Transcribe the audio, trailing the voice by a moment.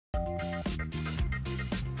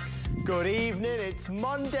Good evening, it's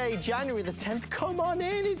Monday, January the 10th. Come on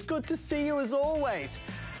in, it's good to see you as always.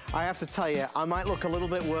 I have to tell you, I might look a little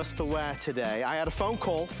bit worse for wear today. I had a phone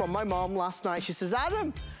call from my mom last night. She says,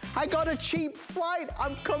 Adam, I got a cheap flight.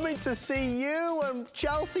 I'm coming to see you and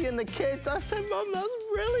Chelsea and the kids. I said, Mom, that's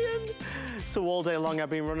brilliant. So all day long, I've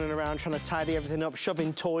been running around trying to tidy everything up,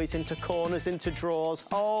 shoving toys into corners, into drawers.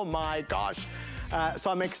 Oh my gosh.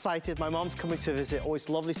 So I'm excited. My mom's coming to visit. Always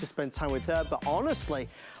lovely to spend time with her. But honestly,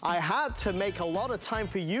 I had to make a lot of time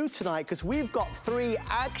for you tonight because we've got 3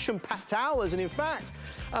 action-packed hours. And in fact,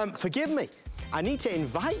 forgive me, I need to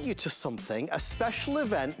invite you to something, a special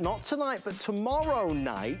event, not tonight, but tomorrow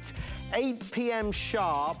night, 8 p.m.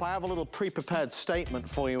 sharp. I have a little pre-prepared statement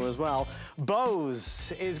for you as well.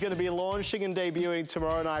 Bose is going to be launching and debuting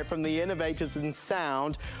tomorrow night from the innovators in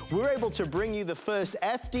sound. We're able to bring you the first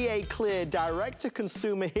FDA-cleared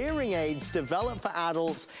direct-to-consumer hearing aids developed for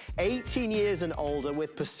adults 18 years and older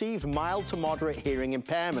with perceived mild to moderate hearing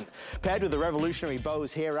impairment. Paired with the revolutionary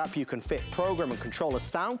Bose Hear app, you can fit, program, and control a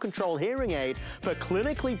sound control hearing aid for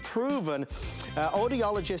clinically proven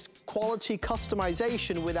audiologist quality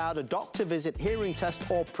customization without a doctor visit, hearing test,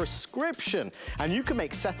 or prescription. And you can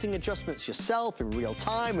make setting adjustments yourself in real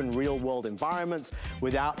time and real world environments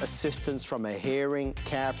without assistance from a hearing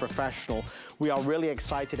care professional. We are really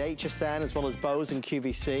excited. HSN as well as Bose and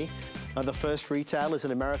QVC are the first retailers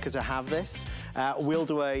in America to have this. We'll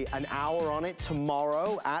do an hour on it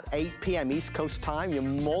tomorrow at 8 p.m. East Coast time. You're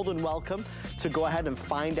more than welcome to go ahead and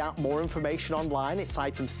find out more information online. It's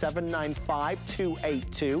item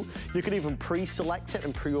 795282. You can even pre-select it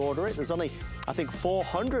and pre-order it. There's only, I think,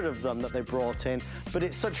 400 of them that they brought in, but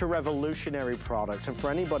it's such a revolutionary product. And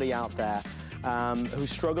for anybody out there who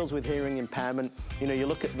struggles with hearing impairment, you know, you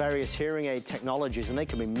look at various hearing aid technologies and they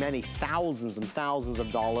can be many thousands and thousands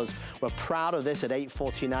of dollars. We're proud of this at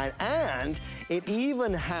 $849, and it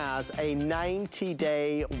even has a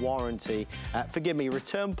 90-day warranty, forgive me,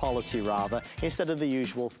 return policy rather, instead of the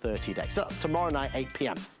usual 30 days. So that's tomorrow night, 8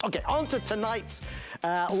 p.m. Okay, on to tonight's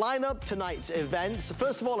lineup, tonight's events.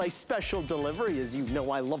 First of all, a special delivery. As you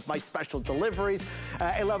know, I love my special deliveries.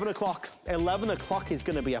 11 o'clock. 11 o'clock is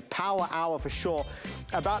going to be a power hour for sure.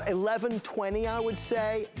 About 11:20, I would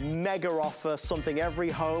say, mega offer, something every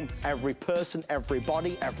home, every person,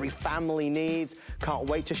 everybody, every family needs. Can't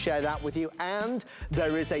wait to share that with you. And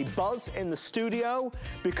there is a buzz in the studio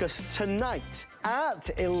because tonight at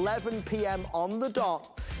 11 p.m. on the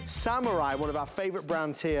dot, Samurai, one of our favorite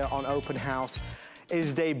brands here on Open House,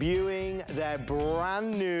 is debuting their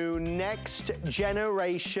brand new next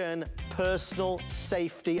generation personal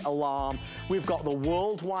safety alarm. We've got the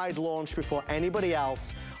worldwide launch before anybody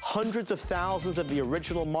else. Hundreds of thousands of the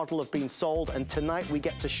original model have been sold, and tonight we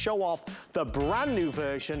get to show off the brand new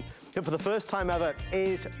version that for the first time ever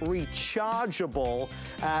is rechargeable.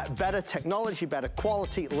 Better technology, better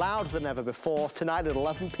quality, louder than ever before. Tonight at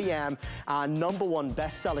 11 p.m., our #1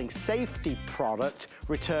 best-selling safety product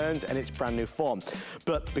returns in its brand new form.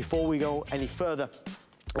 But before we go any further,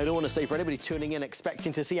 I don't want to say for anybody tuning in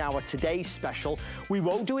expecting to see our today's special, we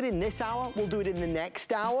won't do it in this hour, we'll do it in the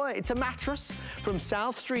next hour. It's a mattress from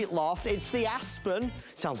South Street Loft. It's the Aspen.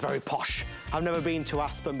 Sounds very posh. I've never been to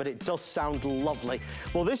Aspen, but it does sound lovely.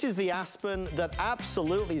 Well, this is the Aspen that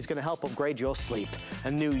absolutely is going to help upgrade your sleep.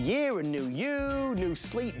 A new year, a new you, new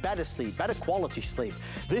sleep, better quality sleep.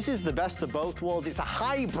 This is the best of both worlds. It's a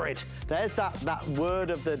hybrid. There's that word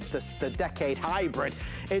of the decade, hybrid.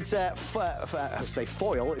 It's I say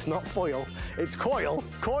foil. It's not foil, it's coil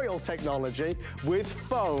technology with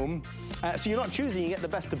foam. So you're not choosing, you get the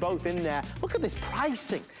best of both in there. Look at this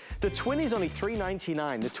pricing. The twin is only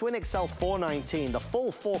 $399, the twin XL $419, the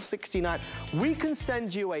full $469. We can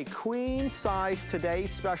send you a queen size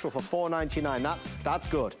today's special for $499. That's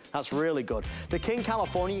good, that's really good. The King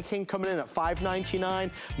California King coming in at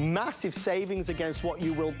 $599. Massive savings against what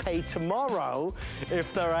you will pay tomorrow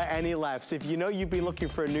if there are any left. So if you know you've been looking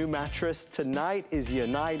for a new mattress, tonight is your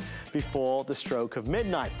night before the stroke of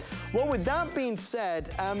midnight. Well, with that being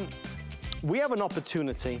said, we have an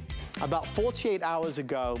opportunity. About 48 hours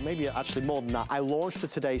ago, maybe actually more than that, I launched the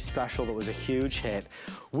Today's Special that was a huge hit.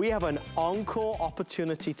 We have an encore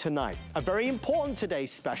opportunity tonight. A very important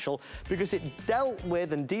Today's Special because it dealt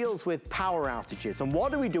with and deals with power outages. And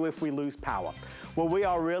what do we do if we lose power? Well, we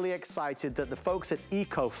are really excited that the folks at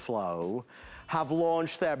EcoFlow have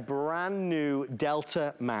launched their brand new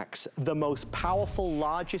Delta Max, the most powerful,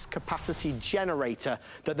 largest capacity generator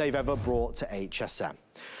that they've ever brought to HSN.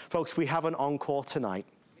 Folks, we have an encore tonight,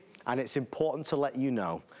 and it's important to let you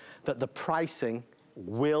know that the pricing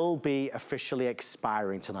will be officially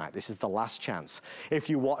expiring tonight. This is the last chance. If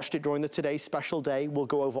you watched it during the Today's Special Day, we'll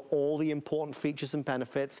go over all the important features and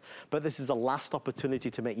benefits, but this is the last opportunity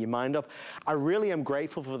to make your mind up. I really am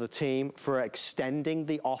grateful for the team for extending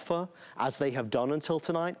the offer as they have done until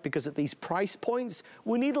tonight, because at these price points,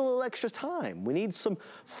 we need a little extra time. We need some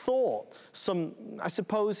thought, some, I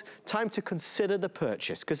suppose, time to consider the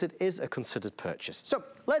purchase, because it is a considered purchase. So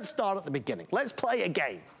let's start at the beginning. Let's play a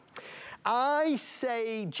game. I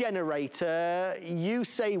say generator, you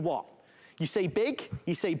say what? You say big,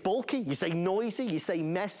 you say bulky, you say noisy, you say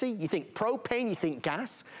messy, you think propane, you think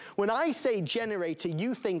gas. When I say generator,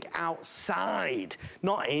 you think outside,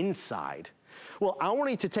 not inside. Well, I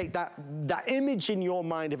want you to take that image in your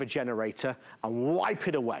mind of a generator and wipe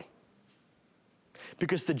it away.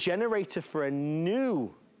 Because the generator for a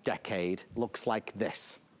new decade looks like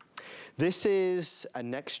this. This is a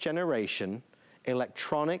next generation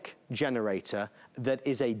electronic generator that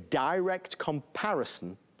is a direct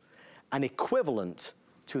comparison and equivalent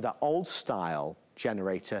to that old style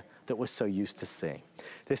generator that we're so used to seeing.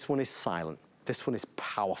 This one is silent. This one is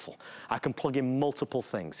powerful. I can plug in multiple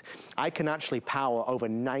things. I can actually power over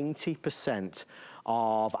 90%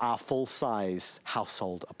 of our full-size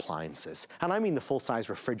household appliances. And I mean the full-size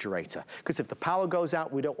refrigerator, because if the power goes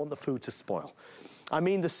out, we don't want the food to spoil. I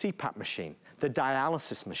mean the CPAP machine, the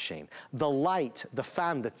dialysis machine, the light, the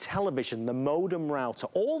fan, the television, the modem router,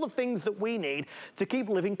 all the things that we need to keep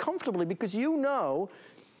living comfortably, because you know,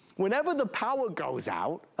 whenever the power goes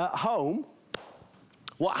out at home,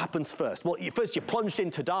 what happens first? Well, first you're plunged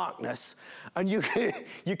into darkness, and you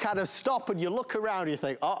kind of stop and you look around and you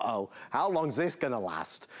think, uh-oh, how long's this gonna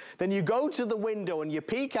last? Then you go to the window and you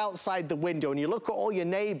peek outside the window and you look at all your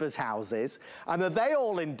neighbors' houses, and are they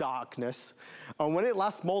all in darkness? And when it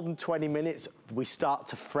lasts more than 20 minutes, we start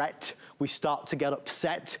to fret, we start to get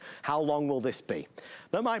upset. How long will this be?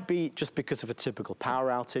 That might be just because of a typical power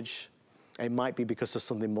outage. It might be because of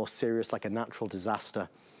something more serious like a natural disaster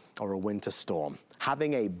or a winter storm.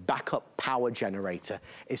 Having a backup power generator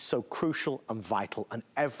is so crucial and vital, and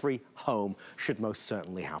every home should most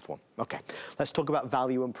certainly have one. Okay, let's talk about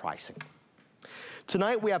value and pricing.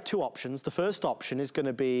 Tonight we have two options. The first option is going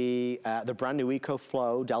to be the brand new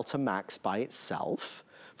EcoFlow Delta Max by itself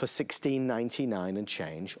for $16.99 and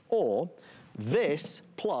change, or this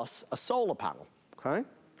plus a solar panel, okay?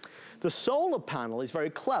 The solar panel is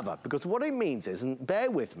very clever, because what it means is, and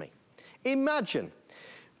bear with me, imagine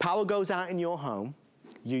power goes out in your home,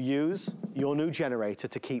 you use your new generator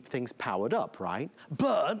to keep things powered up, right?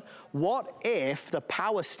 But what if the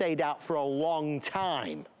power stayed out for a long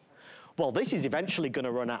time? Well, this is eventually going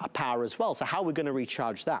to run out of power as well, so how are we going to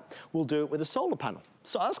recharge that? We'll do it with a solar panel.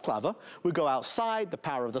 So that's clever. We go outside, the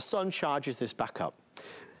power of the sun charges this back up.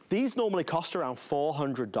 These normally cost around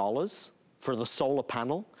 $400 for the solar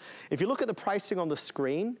panel. If you look at the pricing on the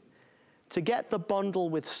screen, to get the bundle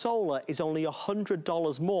with solar is only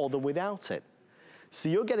 $100 more than without it. So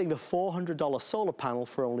you're getting the $400 solar panel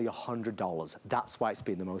for only $100. That's why it's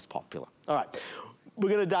been the most popular. All right, we're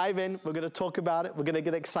gonna dive in, we're gonna talk about it, we're gonna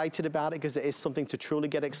get excited about it, because it is something to truly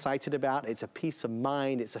get excited about. It's a peace of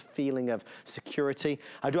mind, it's a feeling of security.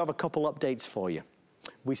 I do have a couple updates for you.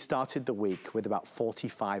 We started the week with about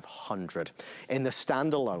 4,500. In the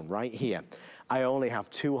standalone right here, I only have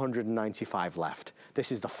 295 left. This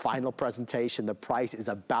is the final presentation. The price is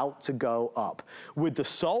about to go up. With the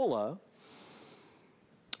solar,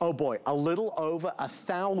 oh boy, a little over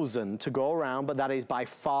 1,000 to go around, but that is by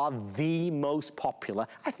far the most popular.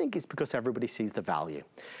 I think it's because everybody sees the value.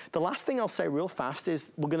 The last thing I'll say real fast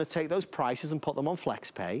is we're gonna take those prices and put them on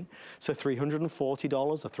FlexPay. So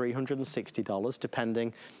 $340 or $360,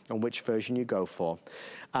 depending on which version you go for.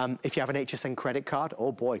 If you have an HSN credit card,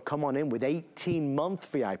 oh boy, come on in with 18-month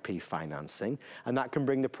VIP financing, and that can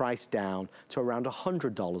bring the price down to around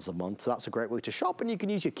 $100 a month. So that's a great way to shop, and you can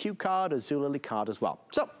use your Q card or Zulily card as well.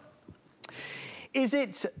 So, is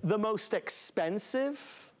it the most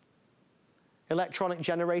expensive electronic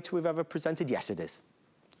generator we've ever presented? Yes, it is.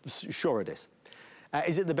 Sure it is.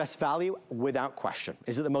 Is it the best value? Without question.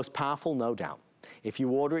 Is it the most powerful? No doubt. If you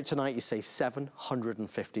order it tonight, you save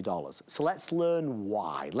 $750. So let's learn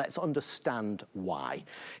why. Let's understand why.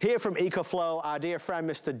 Here from EcoFlow, our dear friend,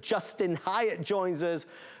 Mr. Justin Hyatt joins us.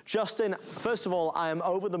 Justin, first of all, I am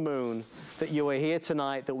over the moon that you were here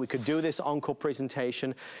tonight, that we could do this encore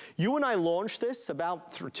presentation. You and I launched this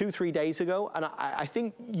about 2-3 days ago, and I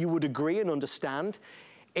think you would agree and understand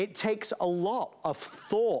it takes a lot of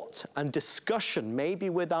thought and discussion, maybe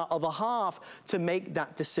with our other half, to make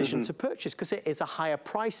that decision to purchase, because it is a higher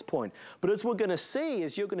price point. But as we're gonna see,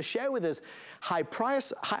 as you're gonna share with us, higher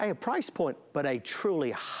price point, but a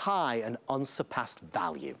truly high and unsurpassed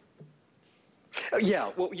value.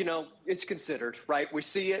 Yeah, well, you know, it's considered, right? We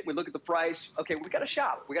see it, we look at the price. Okay, we got to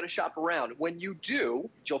shop. We got to shop around. When you do,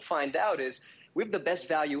 what you'll find out is we have the best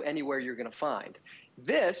value anywhere you're going to find.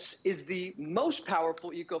 This is the most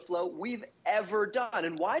powerful EcoFlow we've ever done.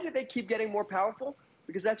 And why do they keep getting more powerful?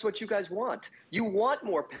 Because that's what you guys want. You want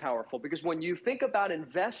more powerful, because when you think about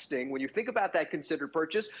investing, when you think about that considered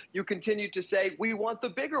purchase, you continue to say, we want the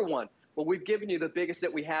bigger one. Well, we've given you the biggest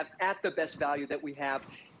that we have at the best value that we have.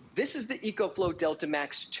 This is the EcoFlow Delta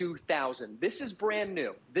Max 2000. This is brand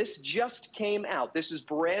new. This just came out. This is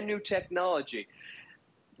brand new technology.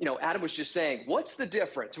 You know, Adam was just saying, what's the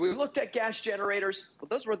difference? We looked at gas generators, but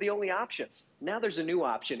those were the only options. Now there's a new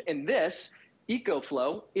option, and this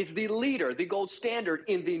EcoFlow is the leader, the gold standard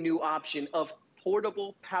in the new option of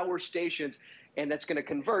portable power stations, and that's going to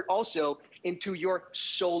convert also into your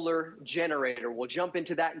solar generator. We'll jump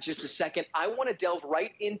into that in just a second. I want to delve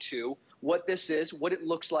right into what this is, what it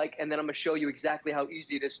looks like, and then I'm going to show you exactly how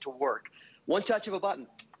easy it is to work. One touch of a button,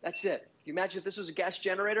 that's it. You imagine if this was a gas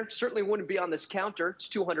generator, certainly wouldn't be on this counter. It's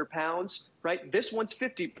 200 pounds, right? This one's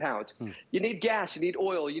 50 pounds. You need gas, you need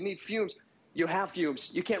oil, you need fumes. You have fumes.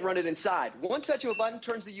 You can't run it inside. One touch of a button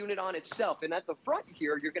turns the unit on itself. And at the front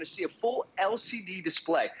here, you're going to see a full LCD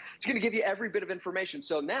display. It's going to give you every bit of information.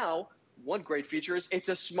 So now, one great feature is it's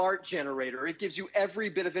a smart generator. It gives you every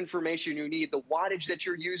bit of information you need, the wattage that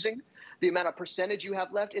you're using, the amount of percentage you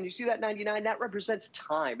have left. And you see that 99, that represents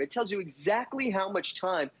time. It tells you exactly how much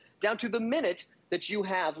time, down to the minute, that you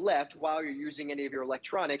have left while you're using any of your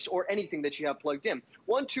electronics or anything that you have plugged in.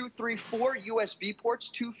 1, 2, 3, 4 USB ports,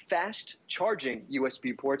 2 fast charging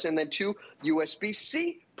USB ports, and then 2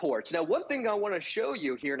 USB-C ports. Now, one thing I want to show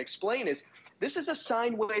you here and explain is this is a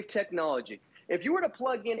sine wave technology. If you were to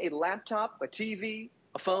plug in a laptop, a TV,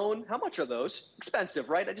 a phone, how much are those? Expensive,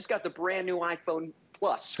 right? I just got the brand new iPhone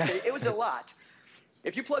Plus. Okay? It was a lot.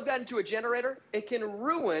 If you plug that into a generator, it can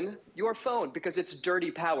ruin your phone because it's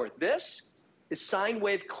dirty power. This is sine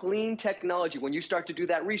wave clean technology. When you start to do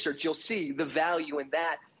that research, you'll see the value in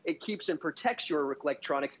that. It keeps and protects your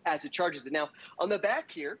electronics as it charges it. Now, on the back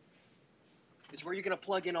here is where you're going to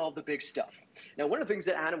plug in all the big stuff. Now, one of the things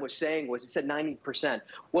that Adam was saying was, he said 90%.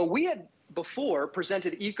 When we had before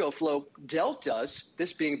presented EcoFlow Deltas,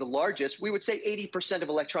 this being the largest, we would say 80% of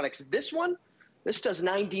electronics. This one, this does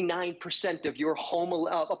 99% of your home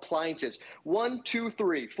appliances. 1, 2,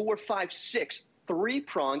 3, 4, 5, 6.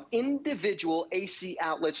 3-prong individual AC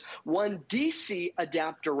outlets, 1 DC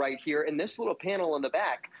adapter right here, and this little panel on the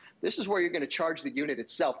back, this is where you're going to charge the unit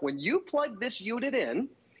itself. When you plug this unit in,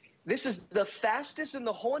 this is the fastest in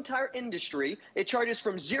the whole entire industry. It charges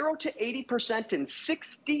from 0 to 80% in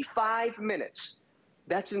 65 minutes.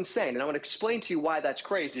 That's insane, and I'm going to explain to you why that's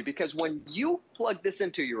crazy, because when you plug this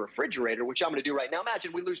into your refrigerator, which I'm going to do right now,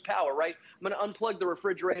 imagine we lose power, right? I'm going to unplug the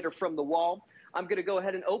refrigerator from the wall. I'm going to go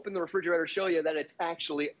ahead and open the refrigerator, show you that it's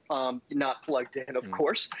actually not plugged in, of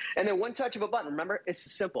course. And then one touch of a button. Remember, it's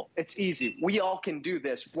simple. It's easy. We all can do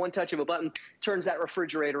this. One touch of a button turns that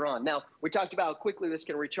refrigerator on. Now, we talked about how quickly this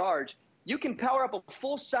can recharge. You can power up a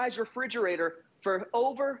full-size refrigerator for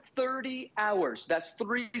over 30 hours. That's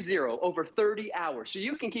 30, over 30 hours. So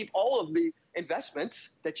you can keep all of the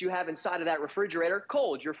investments that you have inside of that refrigerator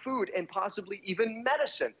cold, your food, and possibly even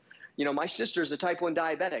medicine. You know, my sister's a type 1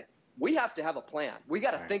 diabetic. We have to have a plan. We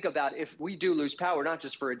got to think about, if we do lose power, not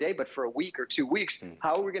just for a day, but for a week or 2 weeks,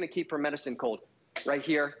 how are we going to keep her medicine cold? Right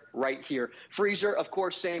here, right here. Freezer, of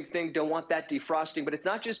course, same thing. Don't want that defrosting, but it's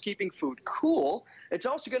not just keeping food cool. It's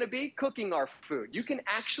also going to be cooking our food. You can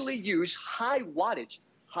actually use high wattage,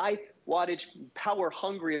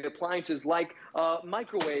 power-hungry appliances like a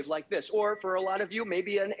microwave like this, or for a lot of you,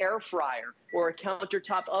 maybe an air fryer or a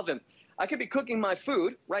countertop oven. I could be cooking my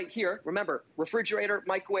food right here. Remember, refrigerator,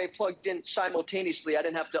 microwave plugged in simultaneously. I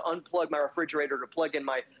didn't have to unplug my refrigerator to plug in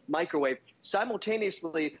my microwave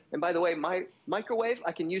simultaneously. And by the way, my microwave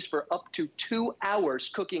I can use for up to 2 hours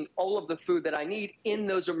cooking all of the food that I need in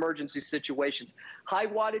those emergency situations. High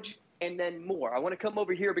wattage and then more. I want to come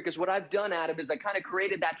over here because what I've done, Adam, is I kind of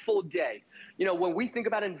created that full day. You know, when we think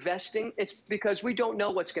about investing, it's because we don't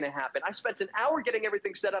know what's going to happen. I spent an hour getting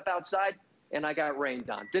everything set up outside, and I got rained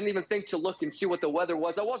on. Didn't even think to look and see what the weather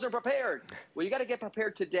was. I wasn't prepared. Well, you got to get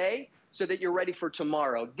prepared today so that you're ready for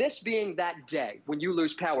tomorrow. This being that day when you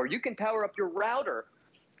lose power, you can power up your router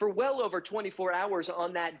for well over 24 hours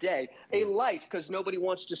on that day. A light, because nobody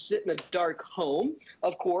wants to sit in a dark home,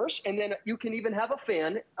 of course. And then you can even have a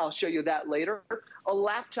fan. I'll show you that later. A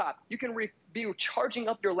laptop. You can be charging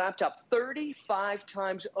up your laptop 35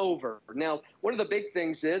 times over. Now, one of the big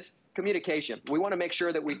things is communication. We want to make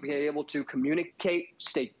sure that we be able to communicate,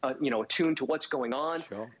 stay attuned to what's going on.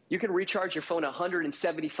 Sure. You can recharge your phone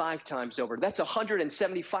 175 times over. That's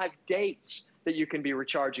 175 days that you can be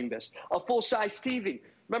recharging this. A full-size TV.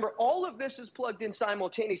 Remember, all of this is plugged in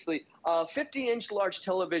simultaneously. A 50-inch large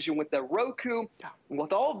television with the Roku. And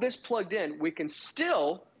with all of this plugged in, we can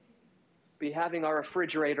still be having our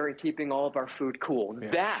refrigerator and keeping all of our food cool.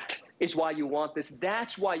 Yeah. That is why you want this.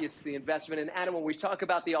 That's why it's the investment. And Adam, when we talk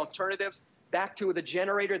about the alternatives, back to the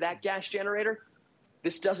generator, that gas generator,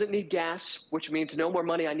 this doesn't need gas, which means no more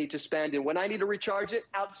money I need to spend. And when I need to recharge it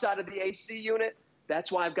outside of the AC unit, that's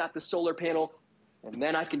why I've got the solar panel. And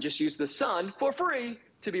then I can just use the sun for free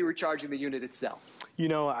to be recharging the unit itself. You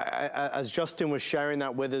know, as Justin was sharing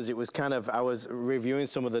that with us, it was kind of, I was reviewing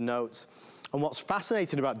some of the notes. And what's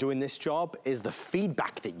fascinating about doing this job is the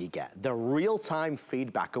feedback that you get, the real-time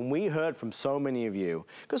feedback. And we heard from so many of you,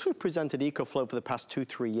 because we've presented EcoFlow for the past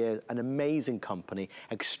 2-3 years, an amazing company,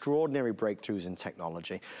 extraordinary breakthroughs in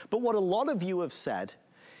technology. But what a lot of you have said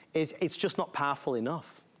is it's just not powerful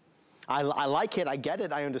enough. I like it, I get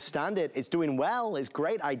it, I understand it, it's doing well, it's a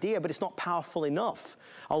great idea, but it's not powerful enough.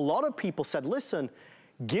 A lot of people said, listen,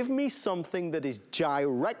 give me something that is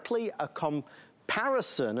directly a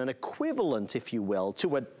comparison, an equivalent, if you will,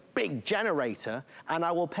 to a big generator, and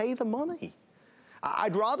I will pay the money.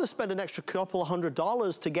 I'd rather spend an extra couple of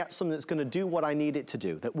 $100 to get something that's gonna do what I need it to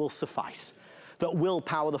do, that will suffice, that will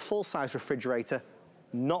power the full-size refrigerator,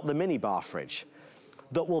 not the mini bar fridge,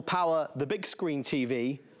 that will power the big screen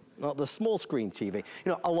TV, not the small screen TV.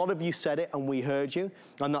 You know, a lot of you said it and we heard you,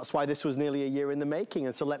 and that's why this was nearly a year in the making.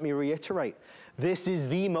 And so let me reiterate, this is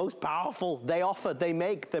the most powerful they offer, they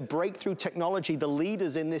make, the breakthrough technology, the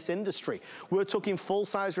leaders in this industry. We're talking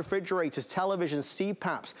full-size refrigerators, televisions,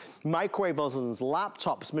 CPAPs, microwave ovens,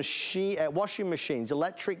 laptops, washing machines,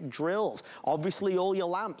 electric drills, obviously all your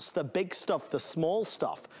lamps, the big stuff, the small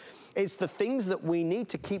stuff. It's the things that we need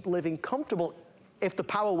to keep living comfortable if the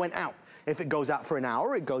power went out. If it goes out for an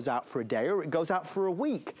hour, it goes out for a day, or it goes out for a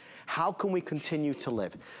week. How can we continue to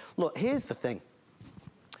live? Look, here's the thing.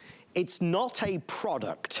 It's not a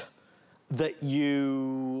product that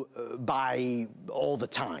you buy all the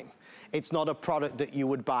time. It's not a product that you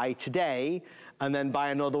would buy today and then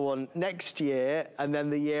buy another one next year and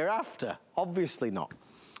then the year after. Obviously not.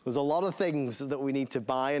 There's a lot of things that we need to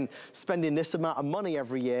buy, and spending this amount of money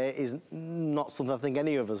every year is not something I think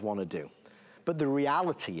any of us want to do. But the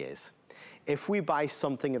reality is, if we buy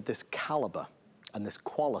something of this caliber and this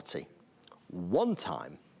quality one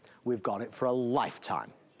time, we've got it for a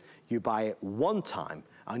lifetime. You buy it one time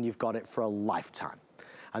and you've got it for a lifetime.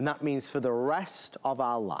 And that means for the rest of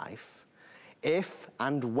our life, if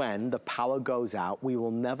and when the power goes out, we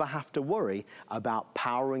will never have to worry about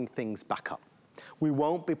powering things back up. We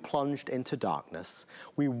won't be plunged into darkness.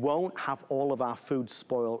 We won't have all of our food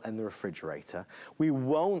spoil in the refrigerator. We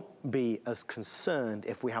won't be as concerned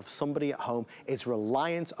if we have somebody at home is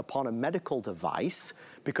reliant upon a medical device,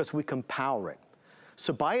 because we can power it.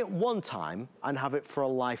 So buy it one time and have it for a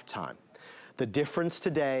lifetime. The difference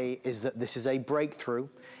today is that this is a breakthrough.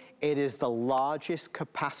 It is the largest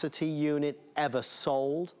capacity unit ever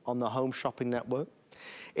sold on the Home Shopping Network.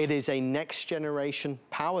 It is a next generation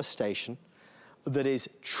power station that is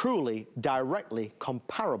truly directly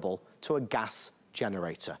comparable to a gas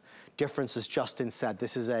generator. Difference, as Justin said,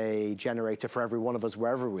 this is a generator for every one of us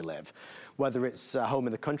wherever we live. Whether it's a home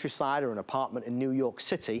in the countryside or an apartment in New York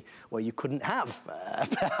City, where you couldn't have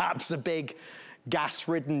perhaps a big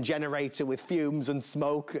gas-ridden generator with fumes and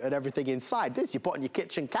smoke and everything inside. This you put on your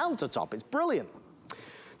kitchen countertop. It's brilliant.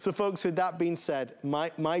 So folks, with that being said,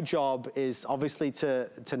 my job is obviously to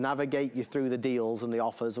navigate you through the deals and the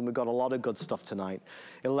offers, and we've got a lot of good stuff tonight.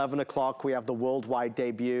 11 o'clock, we have the worldwide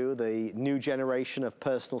debut, the new generation of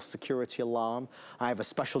personal security alarm. I have a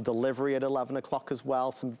special delivery at 11 o'clock as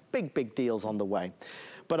well, some big, big deals on the way.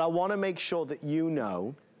 But I wanna make sure that you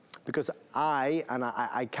know, because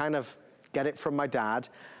I kind of get it from my dad,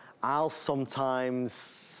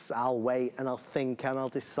 I'll wait and I'll think and I'll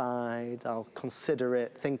decide, I'll consider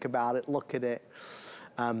it, think about it, look at it.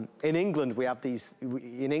 In England, we have these,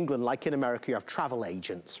 in England, like in America, you have travel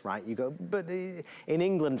agents, right? You go, but in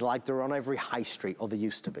England, like they're on every high street, or they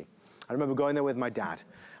used to be. I remember going there with my dad,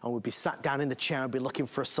 and we'd be sat down in the chair and be looking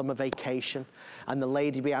for a summer vacation, and the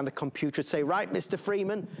lady behind the computer would say, right, Mr.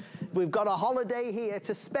 Freeman, we've got a holiday here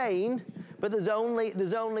to Spain, but there's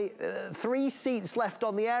only 3 seats left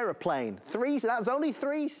on the aeroplane. That's only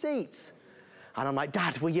 3 seats. And I'm like,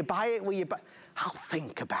 Dad, will you buy it? Will you buy? I'll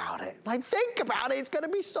think about it. Like, think about it, it's gonna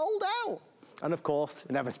be sold out. And of course,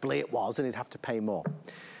 inevitably it was, and he'd have to pay more.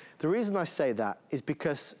 The reason I say that is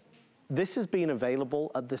because this has been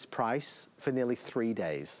available at this price for nearly 3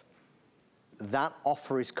 days. That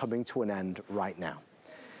offer is coming to an end right now.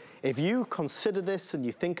 If you consider this and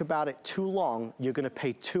you think about it too long, you're gonna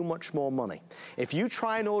pay too much more money. If you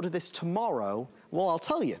try and order this tomorrow, well, I'll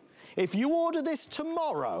tell you, if you order this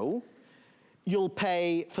tomorrow, you'll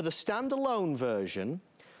pay for the standalone version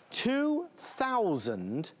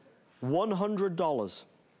 $2,100.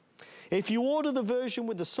 If you order the version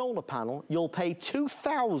with the solar panel, you'll pay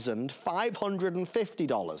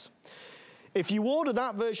 $2,550. If you order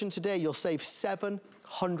that version today, you'll save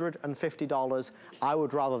 $750. I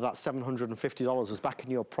would rather that $750 was back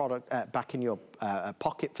in your product, back in your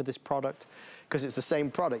pocket for this product, because it's the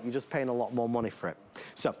same product, you're just paying a lot more money for it.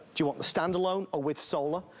 So, do you want the standalone or with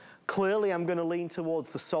solar? Clearly, I'm gonna lean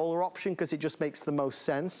towards the solar option because it just makes the most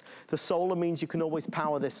sense. The solar means you can always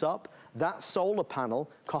power this up. That solar panel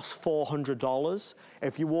costs $400.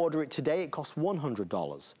 If you order it today, it costs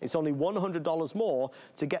 $100. It's only $100 more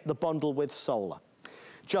to get the bundle with solar.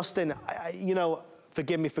 Justin, you know,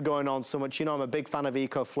 forgive me for going on so much. You know, I'm a big fan of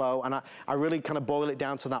EcoFlow, and I really kind of boil it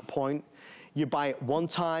down to that point. You buy it one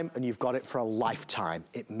time and you've got it for a lifetime.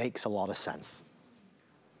 It makes a lot of sense.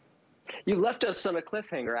 You left us on a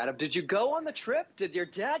cliffhanger, Adam. Did you go on the trip? Did your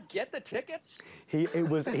dad get the tickets? He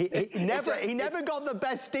never got the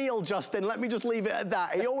best deal, Justin. Let me just leave it at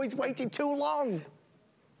that. He always waited too long.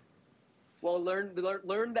 Well, learn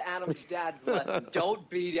the Adam's dad lesson. Don't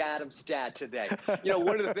be Adam's dad today. You know,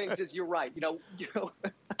 one of the things is you're right. You know,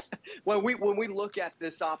 when we look at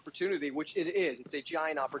this opportunity, which it is, it's a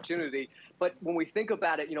giant opportunity. But when we think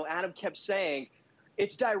about it, you know, Adam kept saying,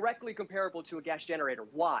 it's directly comparable to a gas generator.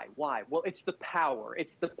 Why? Why? Well, it's the power.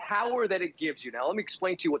 It's the power that it gives you. Now, let me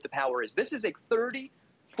explain to you what the power is. This is a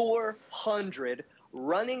 3,400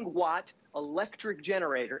 running watt electric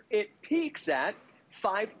generator. It peaks at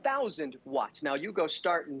 5,000 watts. Now, you go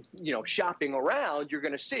start and, you know, shopping around, you're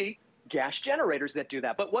going to see gas generators that do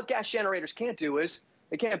that. But what gas generators can't do is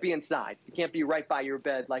they can't be inside. They can't be right by your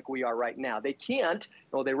bed like we are right now. They can't,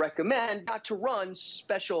 well, they recommend not to run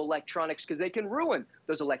special electronics because they can ruin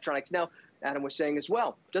those electronics. Now, Adam was saying as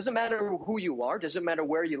well, doesn't matter who you are, doesn't matter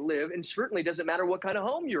where you live, and certainly doesn't matter what kind of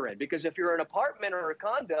home you're in, because if you're an apartment or a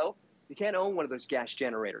condo, you can't own one of those gas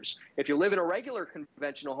generators. If you live in a regular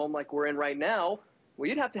conventional home like we're in right now, well,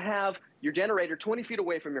 you'd have to have your generator 20 feet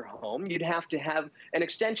away from your home. You'd have to have an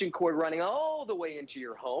extension cord running all the way into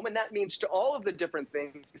your home. And that means to all of the different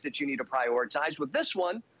things that you need to prioritize. With this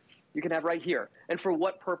one, you can have right here. And for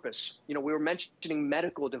what purpose? You know, we were mentioning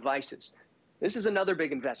medical devices. This is another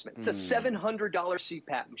big investment. It's a $700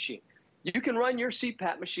 CPAP machine. You can run your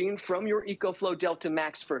CPAP machine from your EcoFlow Delta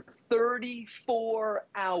Max for 34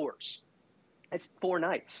 hours. That's 4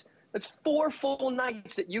 nights. That's 4 full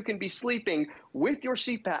nights that you can be sleeping with your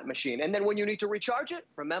CPAP machine. And then when you need to recharge it,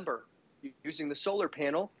 remember, using the solar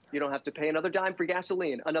panel, you don't have to pay another dime for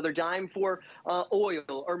gasoline, another dime for oil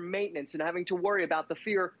or maintenance, and having to worry about the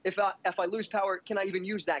fear, if I lose power, can I even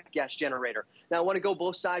use that gas generator? Now, I want to go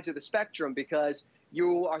both sides of the spectrum, because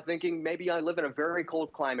you are thinking, maybe I live in a very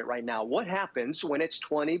cold climate right now. What happens when it's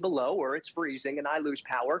 20 below or it's freezing and I lose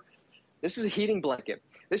power? This is a heating blanket.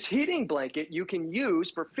 This heating blanket you can use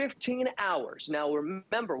for 15 hours. Now,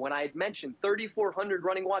 remember, when I had mentioned 3,400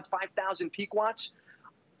 running watts, 5,000 peak watts,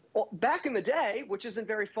 well, back in the day, which isn't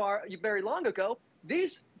very long ago,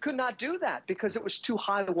 these could not do that because it was too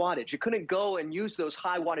high wattage. You couldn't go and use those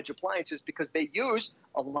high wattage appliances because they use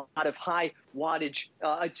a lot of high wattage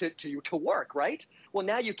to work, right? Well,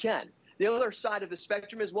 now you can. The other side of the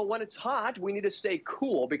spectrum is, well, when it's hot, we need to stay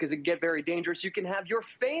cool because it can get very dangerous. You can have your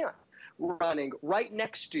fan running right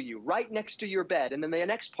next to you, right next to your bed. And then the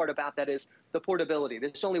next part about that is the portability.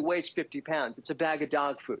 This only weighs 50 pounds. It's a bag of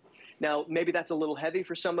dog food. Now, maybe that's a little heavy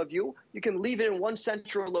for some of you. You can leave it in one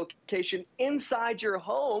central location inside your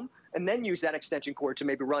home and then use that extension cord to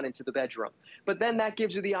maybe run into the bedroom. But then that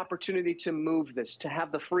gives you the opportunity to move this, to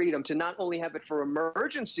have the freedom to not only have it for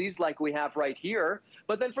emergencies like we have right here,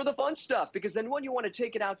 but then for the fun stuff, because then when you want to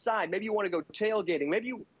take it outside, maybe you want to go tailgating, maybe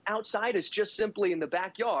you outside is just simply in the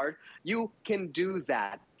backyard, you can do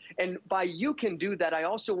that. And by you can do that, I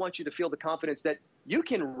also want you to feel the confidence that you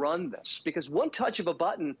can run this, because one touch of a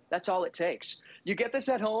button, that's all it takes. You get this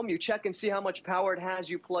at home, you check and see how much power it has,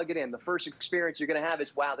 you plug it in. The first experience you're going to have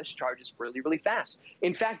is, wow, this charges really, really fast.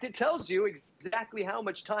 In fact, it tells you exactly how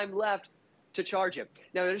much time left to charge it.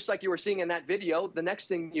 Now, just like you were seeing in that video, the next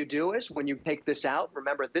thing you do is when you take this out,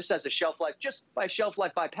 remember this has a shelf life, just by shelf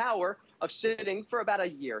life by power, of sitting for about a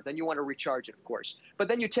year. Then you want to recharge it, of course. But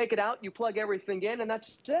then you take it out, you plug everything in, and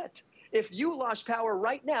that's it. If you lost power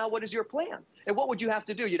right now, what is your plan? And what would you have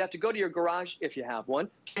to do? You'd have to go to your garage, if you have one,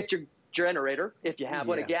 get your generator, if you have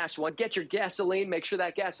one, a gas one, get your gasoline, make sure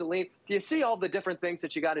that gasoline, do you see all the different things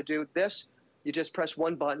that you got to do? This, you just press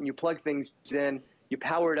one button, you plug things in, you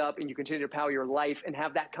power it up, and you continue to power your life and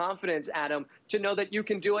have that confidence, Adam, to know that you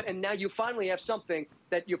can do it. And now you finally have something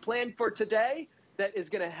that you planned for today that is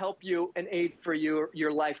going to help you and aid for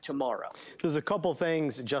your life tomorrow. There's a couple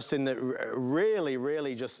things, Justin, that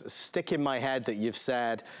really just stick in my head that you've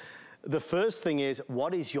said. The first thing is,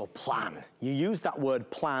 what is your plan? You use that word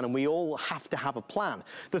plan, and we all have to have a plan.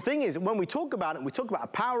 The thing is, when we talk about it, we talk about a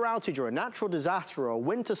power outage or a natural disaster or a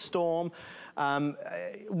winter storm.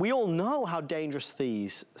 We all know how dangerous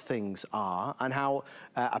these things are and how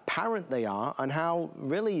apparent they are and how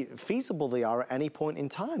really feasible they are at any point in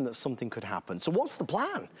time that something could happen. So what's the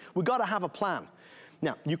plan? We've got to have a plan.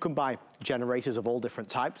 Now, you can buy generators of all different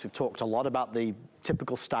types. We've talked a lot about the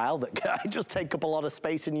typical style that just take up a lot of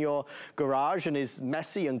space in your garage and is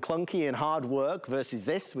messy and clunky and hard work versus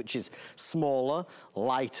this, which is smaller,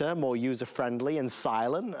 lighter, more user-friendly and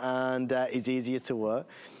silent and is easier to work.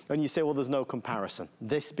 And you say, well, there's no comparison.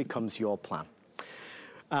 This becomes your plan.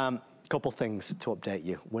 Couple things to update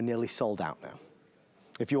you. We're nearly sold out now.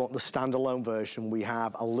 If you want the standalone version, we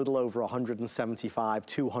have a little over 175,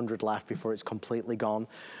 200 left before it's completely gone.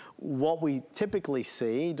 What we typically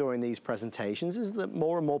see during these presentations is that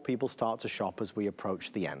more and more people start to shop as we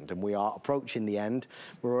approach the end, and we are approaching the end.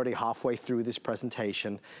 We're already halfway through this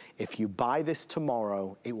presentation. If you buy this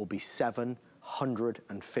tomorrow, it will be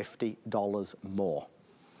 $750 more.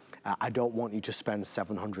 I don't want you to spend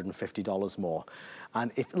 $750 more.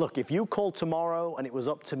 And if you called tomorrow and it was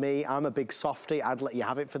up to me, I'm a big softie, I'd let you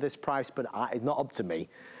have it for this price, but it's not up to me.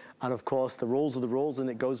 And of course, the rules are the rules,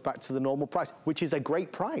 and it goes back to the normal price, which is a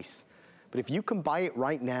great price. But if you can buy it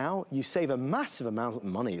right now, you save a massive amount of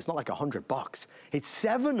money. It's not like $100, it's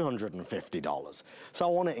 $750. So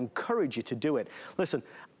I want to encourage you to do it. Listen,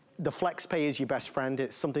 the FlexPay is your best friend.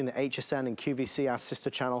 It's something that HSN and QVC, our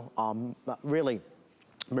sister channel, are really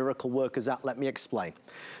miracle workers at. Let me explain.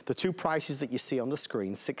 The two prices that you see on the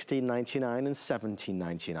screen, $16.99 and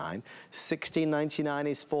 $17.99. $16.99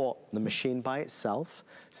 is for the machine by itself.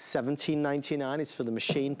 $17.99 is for the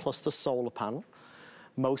machine plus the solar panel.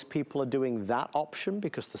 Most people are doing that option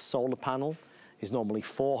because the solar panel is normally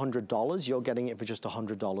 $400. You're getting it for just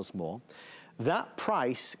 $100 more. That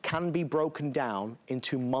price can be broken down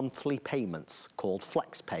into monthly payments called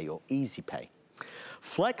FlexPay or EasyPay.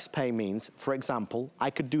 FlexPay means, for example, I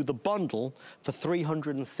could do the bundle for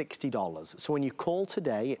 $360. So when you call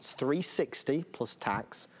today, it's $360 plus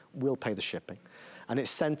tax. We'll pay the shipping. And it's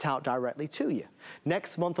sent out directly to you.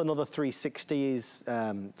 Next month, another $360 is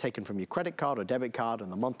taken from your credit card or debit card,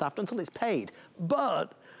 and the month after until it's paid.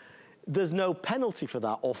 But there's no penalty for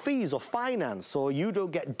that, or fees, or finance, or you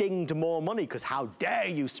don't get dinged more money because how dare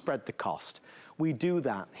you spread the cost. We do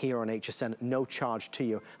that here on HSN, no charge to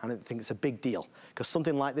you, and I think it's a big deal because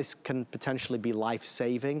something like this can potentially be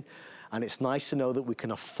life-saving, and it's nice to know that we can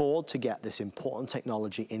afford to get this important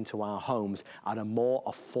technology into our homes at a more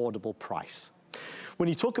affordable price. When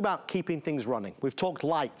you talk about keeping things running, we've talked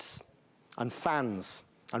lights and fans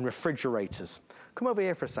and refrigerators. Come over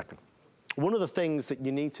here for a second. One of the things that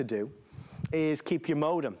you need to do is keep your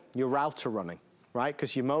modem, your router running, right?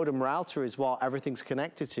 Because your modem router is what everything's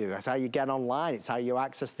connected to. That's how you get online. It's how you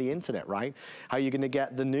access the internet, right? How you're going to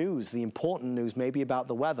get the news, the important news, maybe about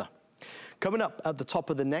the weather. Coming up at the top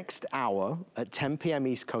of the next hour at 10 p.m.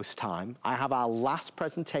 East Coast time, I have our last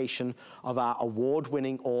presentation of our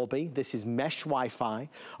award-winning Orbi. This is mesh Wi-Fi,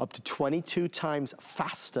 up to 22 times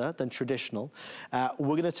faster than traditional.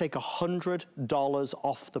 We're going to take $100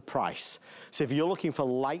 off the price. So if you're looking for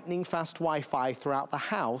lightning-fast Wi-Fi throughout the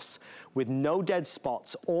house with no dead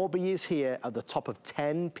spots, Orbi is here at the top of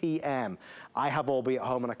 10 p.m. I have Orbi at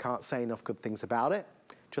home, and I can't say enough good things about it.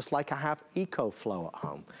 Just like I have EcoFlow at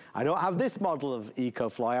home. I don't have this model of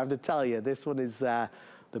EcoFlow, I have to tell you, this one is the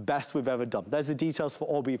best we've ever done. There's the details for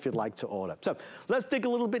Orbi if you'd like to order. So let's dig a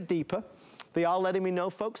little bit deeper. They are letting me know,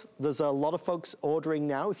 folks, there's a lot of folks ordering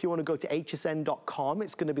now. If you want to go to hsn.com,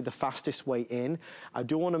 it's going to be the fastest way in. I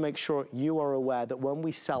do want to make sure you are aware that when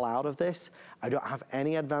we sell out of this, I don't have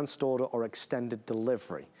any advanced order or extended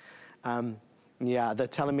delivery. Yeah, they're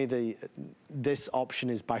telling me this option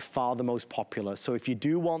is by far the most popular. So if you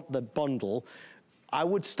do want the bundle, I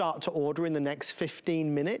would start to order in the next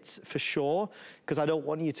 15 minutes for sure, because I don't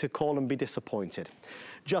want you to call and be disappointed.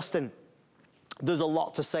 Justin, there's a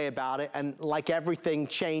lot to say about it, and like everything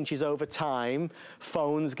changes over time,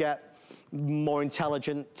 phones get more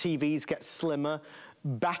intelligent, TVs get slimmer,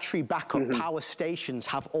 battery backup power stations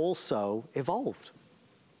have also evolved.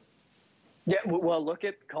 Yeah, well, look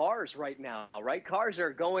at cars right now, right? Cars are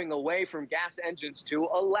going away from gas engines to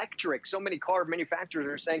electric. So many car manufacturers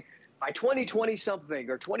are saying by 2020 something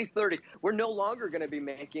or 2030, we're no longer going to be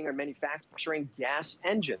making or manufacturing gas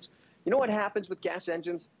engines. You know what happens with gas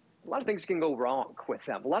engines? A lot of things can go wrong with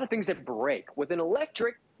them. A lot of things that break. With an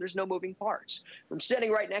electric, there's no moving parts. I'm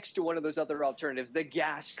standing right next to one of those other alternatives, the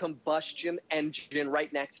gas combustion engine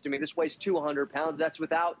right next to me. This weighs 200 pounds. That's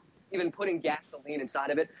without even putting gasoline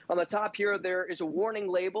inside of it. On the top here, there is a warning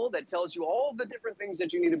label that tells you all the different things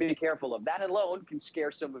that you need to be careful of. That alone can scare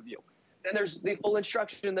some of you. Then there's the full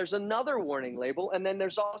instruction. There's another warning label. And then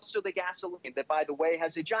there's also the gasoline that, by the way,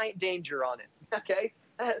 has a giant danger on it. Okay?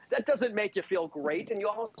 That doesn't make you feel great. And you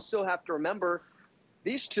also have to remember,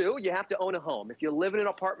 these two, you have to own a home. If you live in an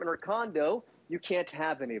apartment or condo, you can't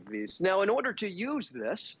have any of these. Now, in order to use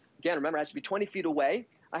this, again, remember, it has to be 20 feet away.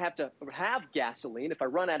 I have to have gasoline. If I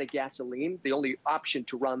run out of gasoline, the only option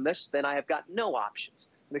to run this, then I have got no options.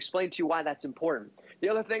 I'll explain to you why that's important. The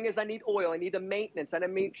other thing is I need oil. I need a maintenance. I need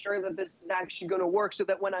to make sure that this is actually going to work so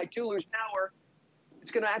that when I do lose power,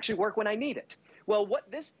 it's going to actually work when I need it. Well, what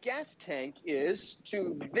this gas tank is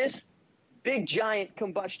to this big, giant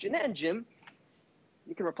combustion engine,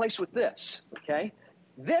 you can replace with this, okay?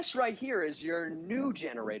 This right here is your new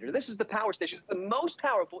generator. This is the power station. It's the most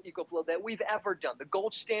powerful EcoFlow that we've ever done, the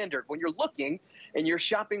gold standard. When you're looking and you're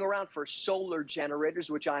shopping around for solar generators,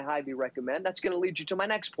 which I highly recommend, that's going to lead you to my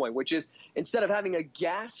next point, which is instead of having a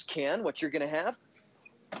gas can, what you're going to have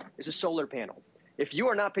is a solar panel. If you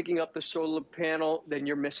are not picking up the solar panel, then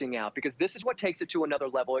you're missing out, because this is what takes it to another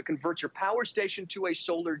level. It converts your power station to a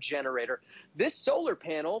solar generator. This solar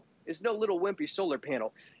panel is no little wimpy solar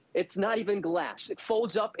panel. It's not even glass. It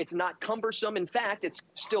folds up. It's not cumbersome. In fact, it's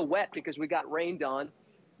still wet because we got rained on.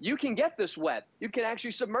 You can get this wet. You can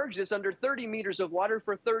actually submerge this under 30 meters of water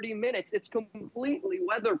for 30 minutes. It's completely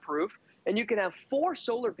weatherproof, and you can have 4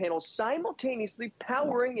 solar panels simultaneously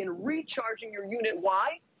powering and recharging your unit.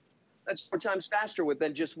 Why? That's 4 times faster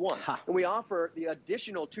than just one. And we offer the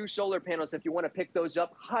additional 2 solar panels if you want to pick those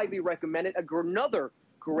up. Highly recommend it. Another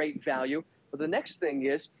great value. But the next thing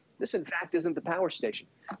is, this, in fact, isn't the power station.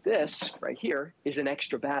 This right here is an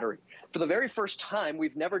extra battery. For the very first time,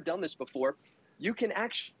 we've never done this before, you can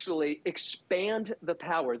actually expand the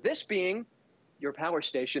power. This being your power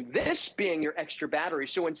station, this being your extra battery.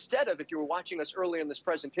 So instead of, if you were watching us earlier in this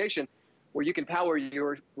presentation, where you can power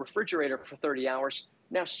your refrigerator for 30 hours,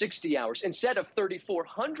 now 60 hours. Instead of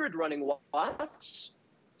 3,400 running watts,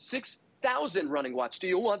 6,000 running watts. Do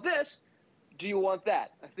you want this? Do you want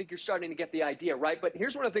that? I think you're starting to get the idea, right? But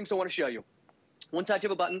here's one of the things I want to show you. One touch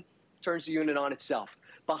of a button turns the unit on itself.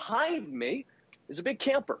 Behind me is a big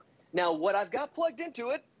camper. Now, what I've got plugged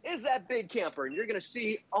into it is that big camper, and you're going to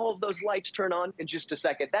see all of those lights turn on in just a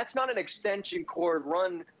second. That's not an extension cord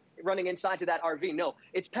running inside to that RV. No,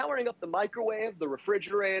 it's powering up the microwave, the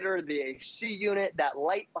refrigerator, the AC unit, that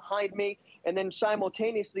light behind me, and then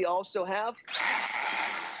simultaneously also have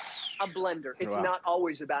a blender. It's not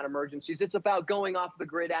always about emergencies. It's about going off the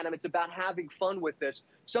grid, Adam. It's about having fun with this.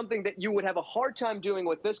 Something that you would have a hard time doing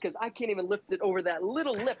with this, because I can't even lift it over that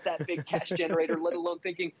little lip, that big gas generator, let alone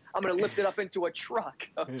thinking I'm going to lift it up into a truck,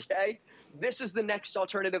 okay? This is the next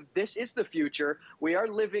alternative. This is the future. We are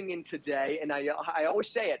living in today, and I always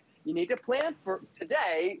say it. You need to plan for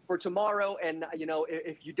today, for tomorrow, and, you know,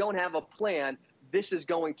 if you don't have a plan, this is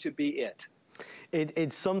going to be it.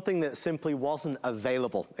 It's something that simply wasn't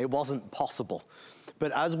available. It wasn't possible.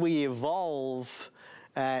 But as we evolve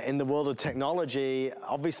in the world of technology,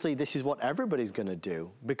 obviously this is what everybody's going to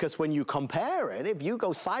do. Because when you compare it, if you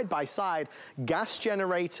go side by side, gas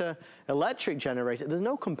generator, electric generator, there's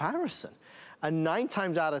no comparison. And 9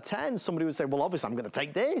 times out of 10, somebody would say, well, obviously I'm going to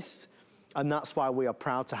take this. And that's why we are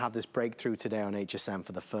proud to have this breakthrough today on HSN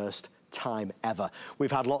for the first time ever.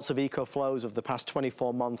 We've had lots of EcoFlows of the past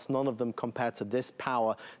 24 months, none of them compared to this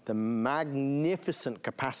power, the magnificent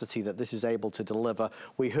capacity that this is able to deliver.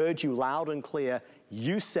 We heard you loud and clear.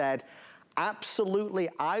 You said, absolutely,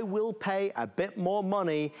 I will pay a bit more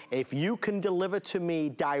money if you can deliver to me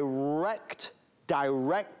direct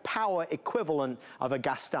power equivalent of a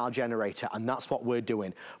gas style generator, and that's what we're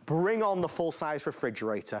doing. Bring on the full-size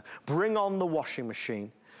refrigerator, bring on the washing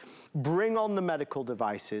machine, bring on the medical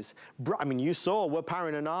devices. I mean, you saw we're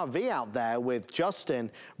powering an RV out there with Justin.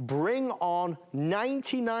 Bring on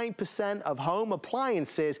 99% of home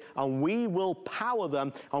appliances, and we will power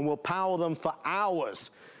them, and we'll power them for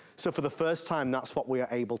hours. So for the first time, that's what we are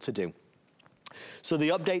able to do. So the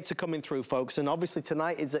updates are coming through, folks, and obviously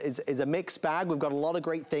tonight is a mixed bag. We've got a lot of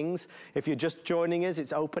great things. If you're just joining us,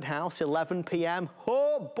 it's open house, 11 p.m.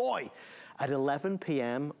 Oh, boy. At 11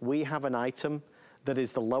 p.m., we have an item that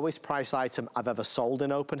is the lowest price item I've ever sold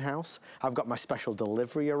in open house. I've got my special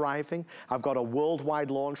delivery arriving. I've got a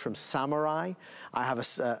worldwide launch from Samurai. I have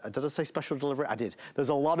did I say special delivery? I did. There's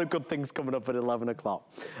a lot of good things coming up at 11 o'clock.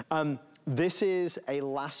 This is a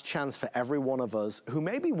last chance for every one of us who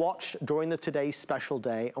maybe watched during the Today's Special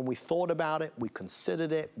Day and we thought about it, we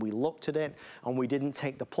considered it, we looked at it, and we didn't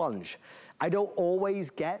take the plunge. I don't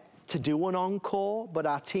always get to do an encore, but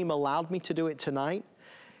our team allowed me to do it tonight.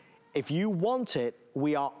 If you want it,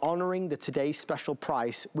 we are honoring the Today's Special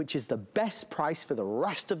price, which is the best price for the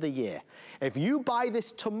rest of the year. If you buy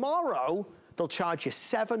this tomorrow, they'll charge you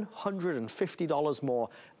 $750 more.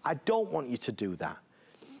 I don't want you to do that.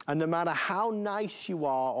 And no matter how nice you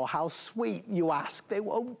are or how sweet you ask, they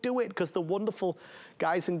won't do it because the wonderful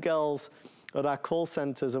guys and girls at our call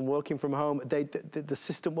centers and working from home, the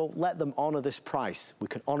system won't let them honor this price. We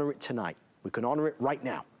can honor it tonight. We can honor it right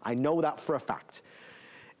now. I know that for a fact.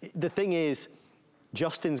 The thing is,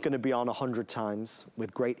 Justin's going to be on 100 times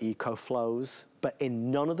with great eco flows, but in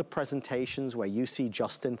none of the presentations where you see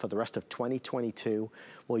Justin for the rest of 2022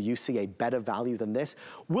 will you see a better value than this.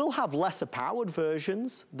 We'll have lesser powered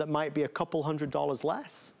versions that might be a couple $100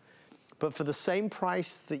 less, but for the same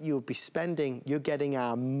price that you'll be spending, you're getting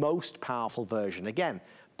our most powerful version. Again,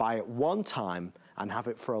 buy it one time and have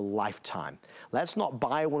it for a lifetime. Let's not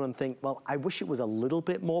buy one and think, well, I wish it was a little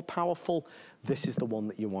bit more powerful. This is the one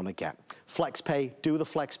that you want to get. FlexPay, do the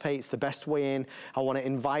FlexPay. It's the best way in. I want to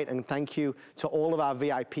invite and thank you to all of our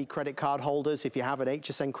VIP credit card holders. If you have an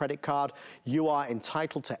HSN credit card, you are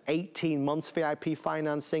entitled to 18 months VIP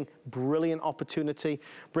financing. Brilliant opportunity.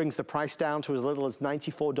 Brings the price down to as little as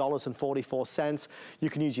 $94.44. You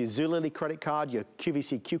can use your Zulily credit card, your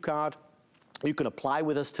QVCQ card. You can apply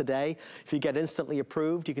with us today. If you get instantly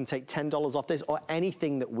approved, you can take $10 off this or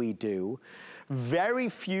anything that we do. Very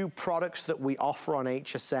few products that we offer on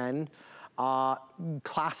HSN are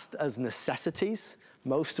classed as necessities,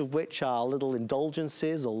 most of which are little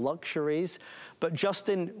indulgences or luxuries. But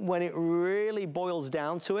Justin, when it really boils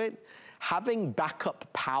down to it, having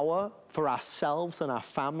backup power for ourselves and our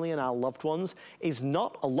family and our loved ones is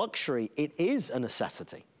not a luxury, it is a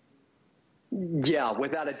necessity. Yeah,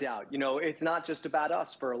 without a doubt. You know, it's not just about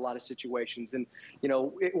us for a lot of situations. And, you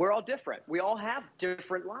know, we're all different. We all have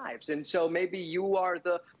different lives. And so maybe you are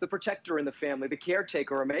the protector in the family, the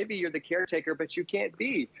caretaker, or maybe you're the caretaker, but you can't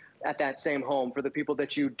be at that same home for the people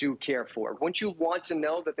that you do care for. Wouldn't you want to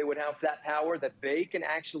know that they would have that power that they can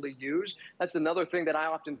actually use? That's another thing that I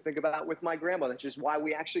often think about with my grandma. That's just why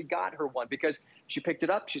we actually got her one, because she picked it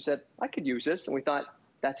up. She said, I could use this. And we thought,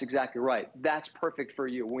 that's exactly right. That's perfect for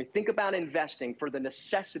you. When we think about investing for the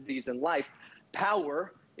necessities in life,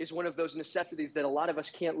 power is one of those necessities that a lot of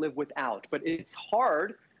us can't live without. But it's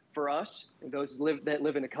hard for us, those that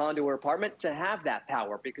live in a condo or apartment, to have that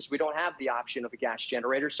power because we don't have the option of a gas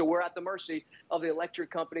generator. So we're at the mercy of the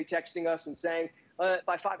electric company texting us and saying,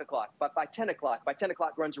 by 5 o'clock, by 10 o'clock, by 10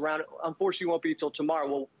 o'clock runs around, unfortunately it won't be till tomorrow.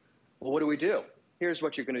 Well, what do we do? Here's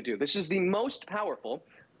what you're going to do. This is the most powerful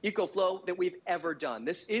EcoFlow that we've ever done.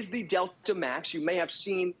 This is the Delta Max. You may have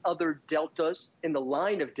seen other Deltas in the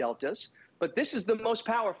line of Deltas, but this is the most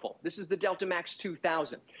powerful. This is the Delta Max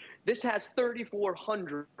 2000. This has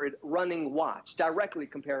 3,400 running watts, directly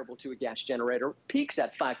comparable to a gas generator, peaks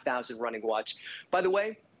at 5,000 running watts. By the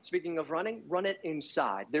way, speaking of running, run it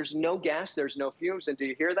inside. There's no gas, there's no fumes, and do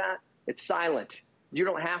you hear that? It's silent. You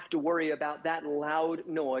don't have to worry about that loud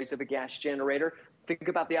noise of a gas generator. Think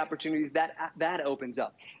about the opportunities that opens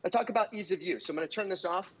up. Let's talk about ease of use. So I'm going to turn this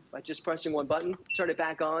off by just pressing one button, turn it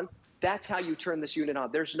back on. That's how you turn this unit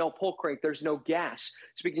on. There's no pull crank. There's no gas.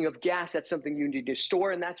 Speaking of gas, that's something you need to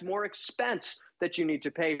store, and that's more expense that you need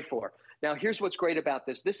to pay for. Now, here's what's great about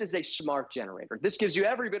this. This is a smart generator. This gives you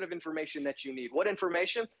every bit of information that you need. What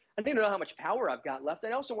information? I need to know how much power I've got left.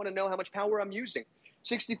 I also want to know how much power I'm using.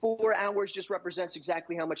 64 hours just represents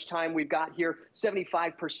exactly how much time we've got here.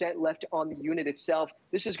 75% left on the unit itself.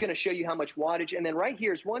 This is going to show you how much wattage. And then right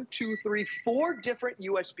here is 4 different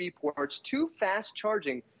USB ports, 2 fast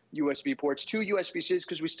charging USB ports, 2 USB-Cs,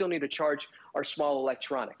 because we still need to charge our small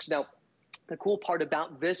electronics. Now, the cool part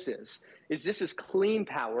about this is is this is clean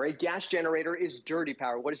power. A gas generator is dirty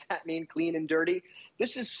power. What does that mean, clean and dirty?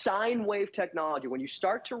 This is sine wave technology. When you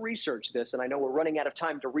start to research this, and I know we're running out of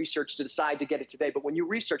time to research to decide to get it today, but when you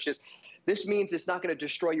research this means it's not going to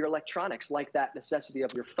destroy your electronics like that necessity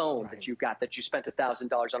of your phone that you got, that you spent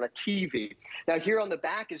 $1,000 on, a TV. Now here on the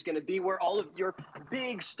back is going to be where all of your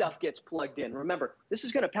big stuff gets plugged in. Remember, this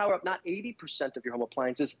is going to power up not 80% of your home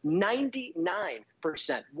appliances, 99%.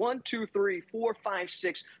 1, 2, 3, 4, 5,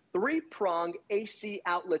 6, 3-prong AC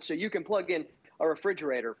outlets, so you can plug in a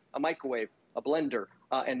refrigerator, a microwave, a blender,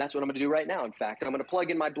 and that's what I'm going to do right now. In fact, I'm going to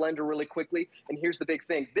plug in my blender really quickly, and here's the big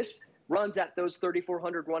thing. This runs at those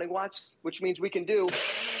 3,400 running watts, which means we can do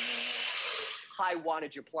high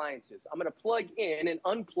wattage appliances. I'm going to plug in and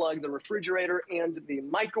unplug the refrigerator and the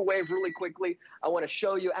microwave really quickly. I want to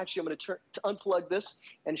show you, actually, I'm going to unplug this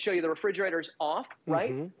and show you the refrigerator's off,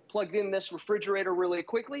 right? Plugged in this refrigerator really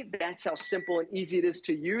quickly. That's how simple and easy it is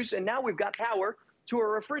to use. And now we've got power to a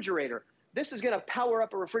refrigerator. This is going to power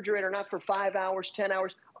up a refrigerator not for 5 hours, 10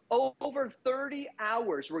 hours, over 30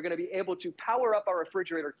 hours. We're going to be able to power up our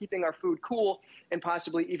refrigerator, keeping our food cool, and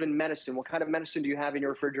possibly even medicine. What kind of medicine do you have in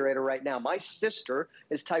your refrigerator right now? My sister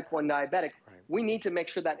is type 1 diabetic. We need to make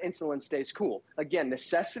sure that insulin stays cool. Again,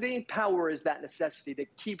 necessity, power is that necessity that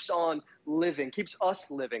keeps on living, keeps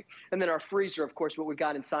us living. And then our freezer, of course, what we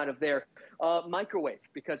got inside of there. Microwave,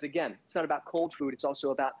 because again, it's not about cold food, it's also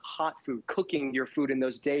about hot food, cooking your food in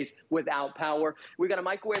those days without power. We got a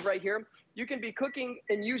microwave right here. You can be cooking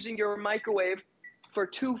and using your microwave for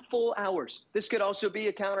 2 full hours. This could also be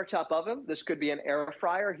a countertop oven. This could be an air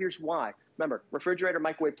fryer. Here's why. Remember, refrigerator,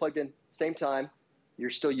 microwave plugged in, same time. You're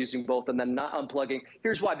still using both and then not unplugging.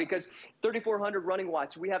 Here's why, because 3,400 running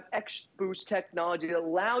watts, we have X-Boost technology that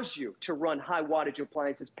allows you to run high wattage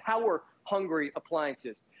appliances, power-hungry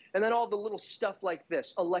appliances. And then all the little stuff like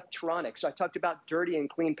this, electronics. So I talked about dirty and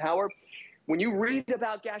clean power. When you read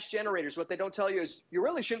about gas generators, what they don't tell you is you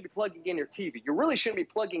really shouldn't be plugging in your TV. You really shouldn't be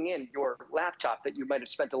plugging in your laptop that you might have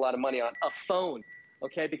spent a lot of money on, a phone,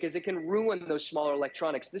 okay, because it can ruin those smaller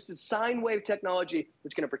electronics. This is sine wave technology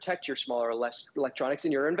that's going to protect your smaller electronics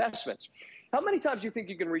and your investments. How many times do you think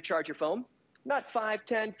you can recharge your phone? Not 5,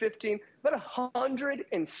 10, 15, but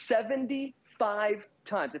 175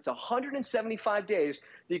 times. It's 175 days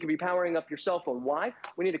that you can be powering up your cell phone. Why?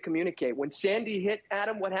 We need to communicate. When Sandy hit,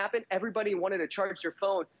 Adam, what happened? Everybody wanted to charge their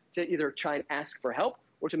phone to either try and ask for help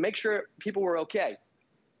or to make sure people were okay.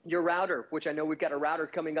 Your router, which I know we've got a router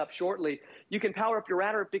coming up shortly, you can power up your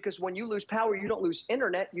router because when you lose power, you don't lose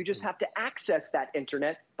internet. You just have to access that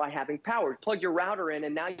internet by having power. Plug your router in,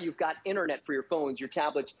 and now you've got internet for your phones, your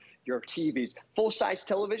tablets, your TVs. Full-size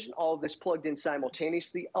television, all of this plugged in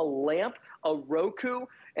simultaneously, a lamp, a Roku,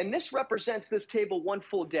 and this represents this table 1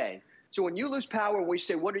 full day. So when you lose power, we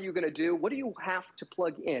say, what are you going to do? What do you have to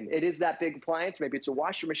plug in? It is that big appliance. Maybe it's a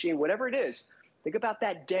washer machine, whatever it is. Think about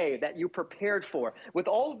that day that you prepared for. With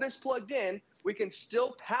all of this plugged in, we can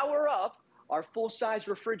still power up our full-size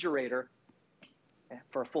refrigerator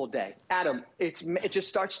for a full day. Adam, it just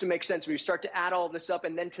starts to make sense when you start to add all of this up,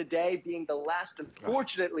 and then today being the last,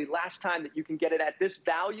 unfortunately, last time that you can get it at this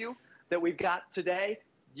value that we've got today,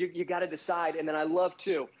 you got to decide. And then I love,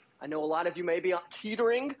 too, I know a lot of you may be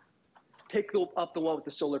teetering, pick up the one with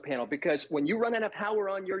the solar panel, because when you run out of power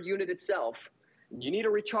on your unit itself, you need to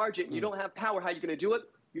recharge it, and you don't have power. How are you going to do it?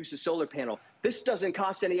 Use the solar panel. This doesn't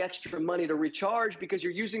cost any extra money to recharge because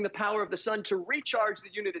you're using the power of the sun to recharge the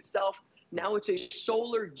unit itself. Now it's a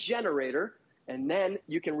solar generator, and then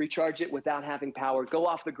you can recharge it without having power. Go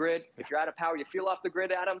off the grid. If you're out of power, you feel off the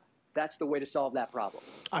grid, Adam, that's the way to solve that problem.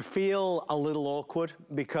 I feel a little awkward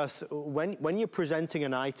because when you're presenting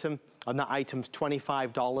an item and that item's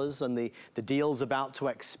 $25 and the deal's about to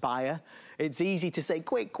expire, it's easy to say,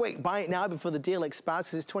 quick, buy it now before the deal expires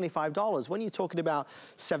because it's $25. When you're talking about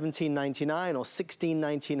 $17.99 or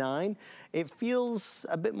 $16.99, it feels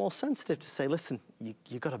a bit more sensitive to say, listen,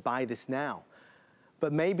 you've got to buy this now.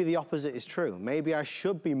 But maybe the opposite is true. Maybe I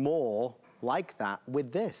should be more like that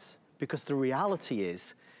with this, because the reality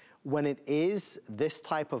is, when it is this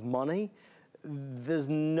type of money, there's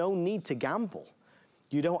no need to gamble.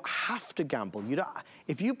 You don't have to gamble.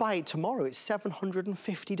 If you buy it tomorrow, it's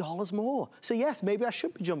 $750 more. So yes, maybe I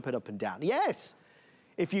should be jumping up and down. Yes.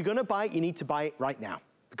 If you're gonna buy it, you need to buy it right now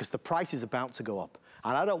because the price is about to go up.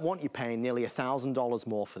 And I don't want you paying nearly $1,000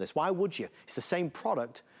 more for this. Why would you? It's the same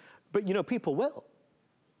product, but you know, people will.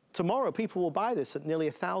 Tomorrow, people will buy this at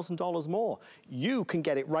nearly $1,000 more. You can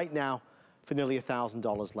get it right now for nearly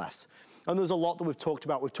 $1,000 less. And there's a lot that we've talked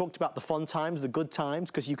about. We've talked about the fun times, the good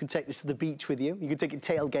times, because you can take this to the beach with you. You can take it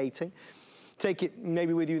tailgating. Take it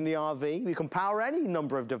maybe with you in the RV. You can power any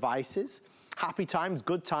number of devices. happy times,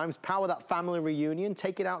 good times, power that family reunion,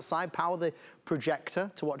 take it outside, power the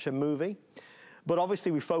projector to watch a movie. But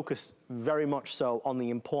obviously we focus very much so on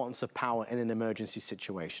the importance of power in an emergency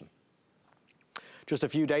situation. Just a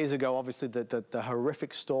few days ago, obviously the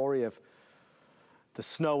horrific story of the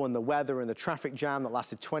snow and the weather and the traffic jam that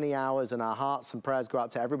lasted 20 hours, and our hearts and prayers go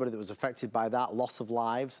out to everybody that was affected by that, loss of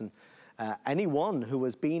lives, and anyone who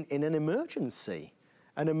has been in an emergency,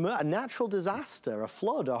 a natural disaster, a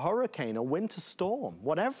flood, a hurricane, a winter storm,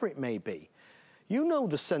 whatever it may be. You know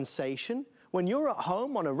the sensation when you're at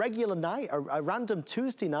home on a regular night, a random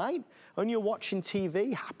Tuesday night, and you're watching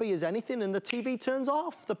TV, happy as anything, and the TV turns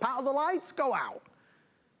off, the lights go out.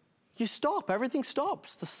 You stop, everything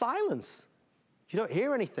stops, the silence. You don't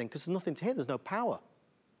hear anything because there's nothing to hear, there's no power.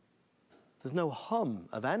 There's no hum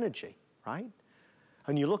of energy, right?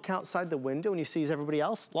 And you look outside the window and you see as everybody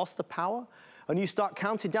else lost the power, and you start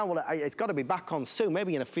counting down, well, it's got to be back on soon,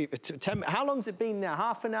 maybe in a few, 10, how long's it been now,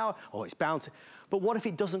 half an hour? Oh, it's bound to, but what if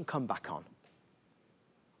it doesn't come back on?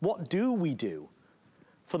 What do we do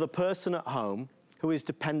for the person at home who is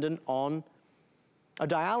dependent on a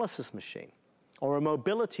dialysis machine or a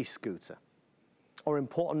mobility scooter or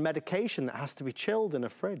important medication that has to be chilled in a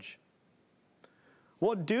fridge?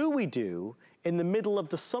 What do we do in the middle of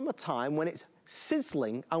the summertime when it's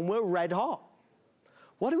sizzling and we're red hot?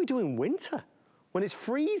 What do we do in winter when it's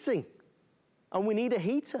freezing and we need a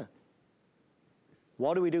heater?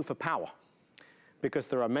 What do we do for power? Because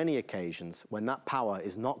there are many occasions when that power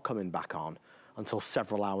is not coming back on until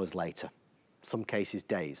several hours later, some cases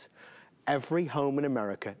days. Every home in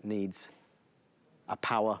America needs a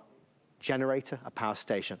power generator, a power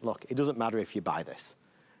station. Look, it doesn't matter if you buy this.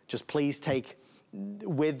 Just please take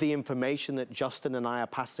with the information that Justin and I are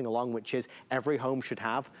passing along, which is every home should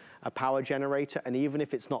have a power generator, and even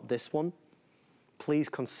if it's not this one, please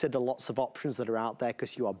consider lots of options that are out there,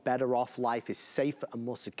 because you are better off, life is safer and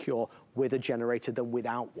more secure with a generator than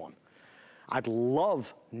without one. I'd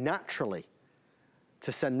love, naturally,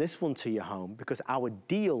 to send this one to your home because our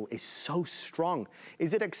deal is so strong.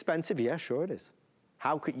 Is it expensive? Yeah, sure it is.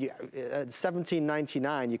 How could you, at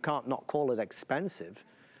 $17.99, you can't not call it expensive,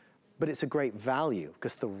 but it's a great value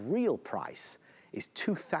because the real price is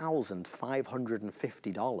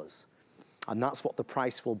 $2,550. And that's what the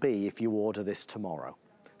price will be if you order this tomorrow,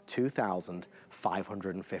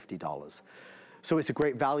 $2,550. So it's a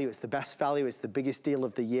great value, it's the best value, it's the biggest deal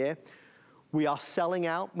of the year. We are selling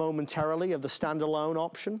out momentarily of the standalone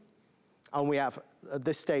option, and we have, at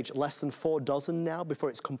this stage, less than 4 dozen now before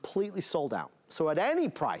it's completely sold out. So at any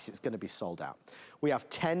price, it's gonna be sold out. We have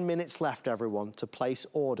 10 minutes left, everyone, to place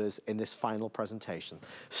orders in this final presentation.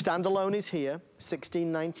 Standalone is here,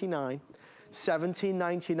 $16.99.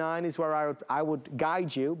 $17.99 is where I would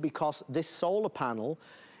guide you, because this solar panel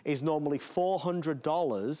is normally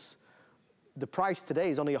 $400. The price today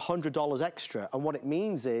is only $100 extra. And what it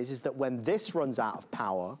means is that when this runs out of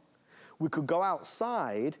power, we could go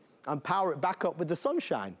outside and power it back up with the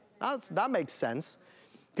sunshine. That makes sense.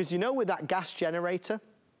 Because you know, with that gas generator,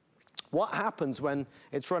 what happens when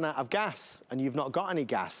it's run out of gas and you've not got any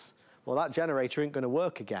gas? Well, that generator ain't gonna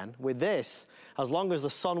work again. With this, as long as the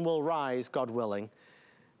sun will rise, God willing,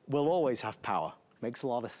 we'll always have power. Makes a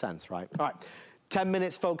lot of sense, right? All right, 10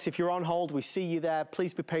 minutes, folks. If you're on hold, we see you there.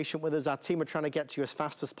 Please be patient with us. Our team are trying to get to you as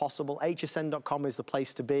fast as possible. hsn.com is the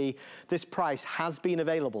place to be. This price has been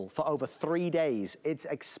available for over 3 days. It's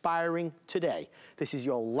expiring today. This is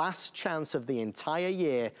your last chance of the entire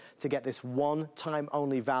year to get this one-time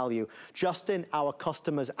only value. Justin, our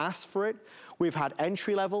customers asked for it. We've had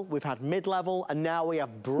entry level, we've had mid-level, and now we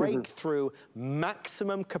have breakthrough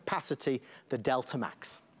maximum capacity, the Delta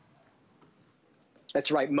Max.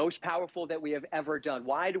 That's right, most powerful that we have ever done.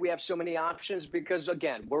 Why do we have so many options? Because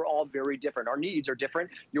again, we're all very different. Our needs are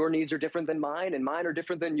different. Your needs are different than mine, and mine are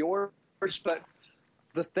different than yours. But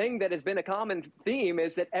the thing that has been a common theme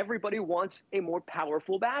is that everybody wants a more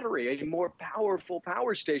powerful battery, a more powerful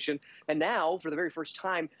power station. And now, for the very first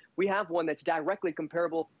time, we have one that's directly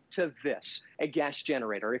comparable to this, a gas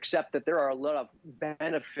generator, except that there are a lot of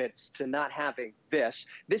benefits to not having this.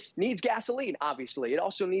 This needs gasoline, obviously. It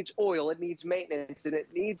also needs oil, it needs maintenance, and it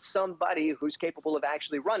needs somebody who's capable of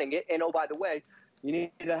actually running it. And oh, by the way, you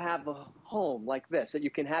need to have a home like this, that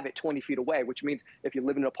you can have it 20 feet away, which means if you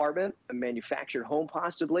live in an apartment, a manufactured home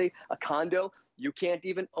possibly, a condo, you can't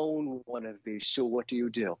even own one of these. So what do you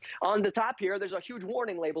do? On the top here, there's a huge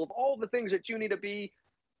warning label of all the things that you need to be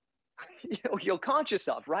you're conscious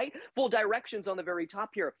of, right? Full directions on the very top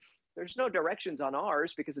here. There's no directions on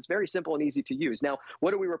ours because it's very simple and easy to use. Now,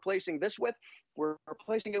 what are we replacing this with? We're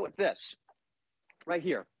replacing it with this right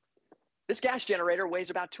here. This gas generator weighs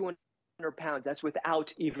about 2.5 pounds. That's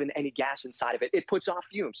without even any gas inside of it. It puts off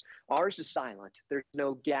fumes. Ours is silent. There's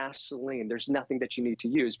no gasoline. There's nothing that you need to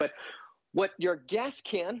use. But what your gas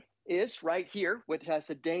can is right here, which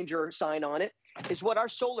has a danger sign on it, is what our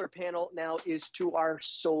solar panel now is to our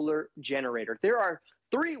solar generator. There are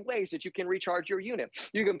 3 ways that you can recharge your unit.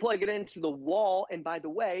 You can plug it into the wall, and by the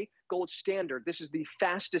way, gold standard, this is the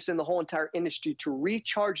fastest in the whole entire industry to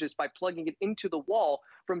recharge this by plugging it into the wall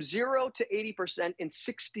from 0 to 80% in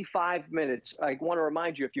 65 minutes. I want to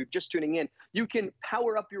remind you, if you're just tuning in, you can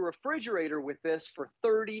power up your refrigerator with this for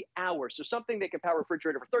 30 hours. So something that can power a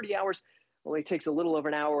refrigerator for 30 hours only takes a little over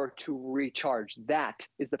an hour to recharge. That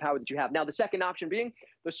is the power that you have. Now, the second option being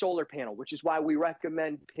the solar panel, which is why we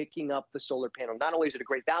recommend picking up the solar panel. Not only is it a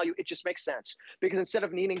great value, it just makes sense. Because instead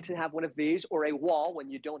of needing to have one of these or a wall when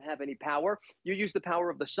you don't have any power, you use the power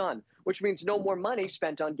of the sun, which means no more money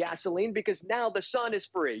spent on gasoline because now the sun is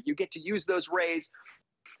free. You get to use those rays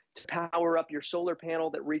to power up your solar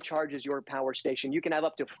panel that recharges your power station. You can have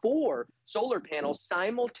up to 4 solar panels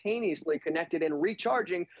simultaneously connected and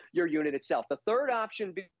recharging your unit itself. The third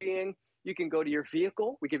option being you can go to your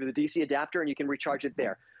vehicle. We give you the DC adapter and you can recharge it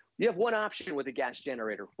there. You have one option with a gas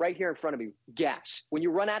generator right here in front of you, gas. When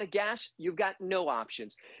you run out of gas, you've got no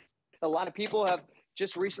options. A lot of people have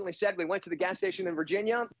just recently said we went to the gas station in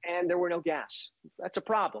Virginia and there were no gas. That's a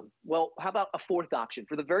problem. Well, how about a fourth option?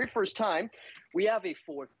 For the very first time, we have a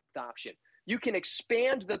fourth option. You can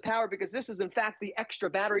expand the power because this is in fact the extra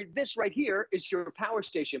battery. This right here is your power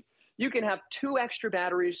station. You can have 2 extra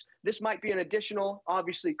batteries. This might be an additional,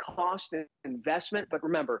 obviously, cost and investment, but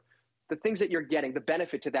remember, the things that you're getting, the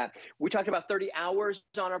benefit to that. We talked about 30 hours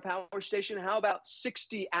on our power station. How about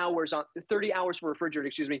 60 hours on 30 hours for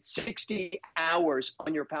refrigerator, 60 hours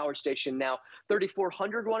on your power station now.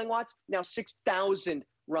 3,400 running watts, now 6,000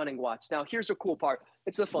 running watts. Now, here's the cool part.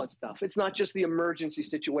 It's the fun stuff. It's not just the emergency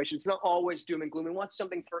situation. It's not always doom and gloom. We want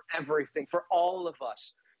something for everything, for all of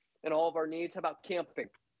us and all of our needs. How about camping?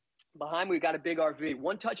 Behind me, we've got a big RV.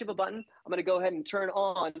 One touch of a button, I'm going to go ahead and turn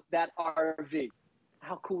on that RV.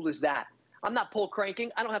 How cool is that? I'm not pull cranking.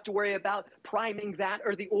 I don't have to worry about priming that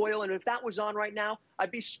or the oil. And if that was on right now, I'd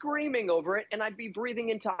be screaming over it and I'd be breathing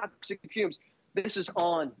in toxic fumes. This is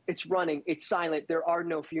on, it's running, it's silent, there are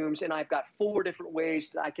no fumes, and I've got 4 different ways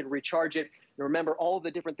that I can recharge it. And remember all the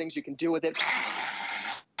different things you can do with it.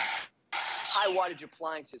 High wattage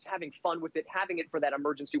appliances, having fun with it, having it for that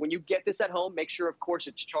emergency. When you get this at home, make sure, of course,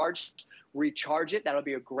 it's charged. Recharge it. That'll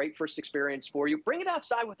be a great first experience for you. Bring it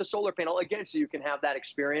outside with the solar panel, again, so you can have that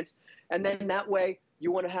experience. And then that way,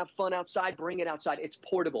 you want to have fun outside, bring it outside. It's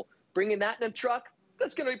portable. Bringing that in a truck,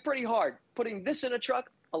 that's going to be pretty hard. Putting this in a truck,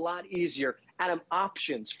 a lot easier. Adam,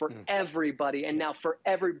 options for everybody. And now for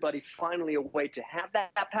everybody, finally a way to have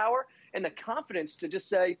that power and the confidence to just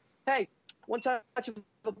say, hey, one touch of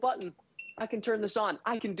a button, I can turn this on.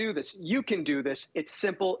 I can do this. You can do this. It's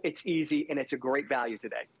simple, it's easy, and it's a great value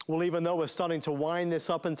today. Well, even though we're starting to wind this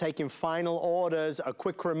up and taking final orders, a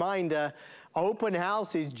quick reminder, open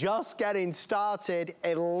house is just getting started.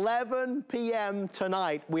 11 p.m.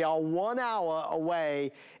 tonight. We are 1 hour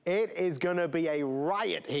away. It is going to be a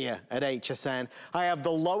riot here at HSN. I have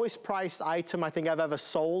the lowest priced item I think I've ever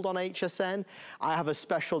sold on HSN. I have a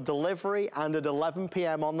special delivery, and at 11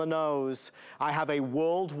 p.m. on the nose, I have a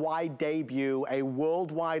worldwide debut, a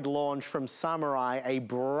worldwide launch from Samurai, a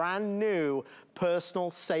brand new personal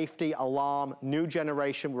safety alarm, new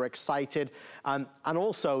generation. We're excited. And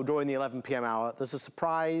also during the 11 p.m. hour, there's a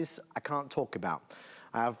surprise I can't talk about.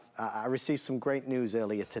 I received some great news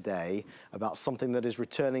earlier today about something that is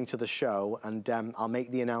returning to the show, and I'll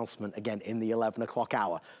make the announcement again in the 11 o'clock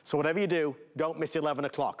hour. So whatever you do, don't miss 11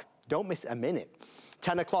 o'clock. Don't miss a minute.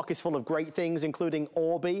 10 o'clock is full of great things, including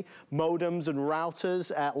Orbi, modems and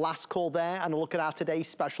routers. Last call there, and a look at our today's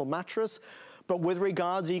special mattress. But with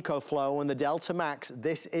regards EcoFlow and the Delta Max,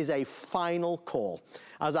 this is a final call.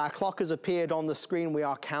 As our clock has appeared on the screen, we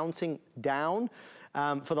are counting down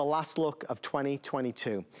for the last look of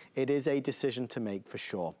 2022. It is a decision to make for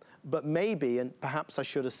sure. But maybe, and perhaps I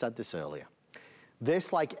should have said this earlier,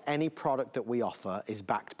 this, like any product that we offer, is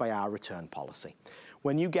backed by our return policy.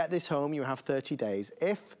 When you get this home, you have 30 days.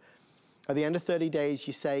 If at the end of 30 days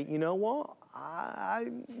you say, you know what,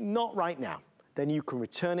 not right now, then you can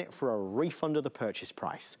return it for a refund of the purchase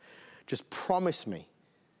price. Just promise me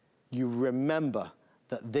you remember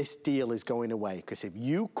that this deal is going away, because if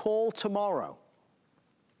you call tomorrow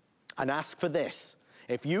and ask for this,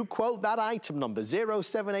 if you quote that item number,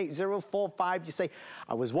 078045, you say,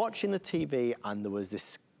 I was watching the TV and there was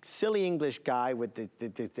this silly English guy with the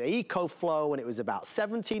EcoFlow and it was about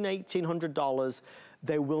 $1,700, $1,800,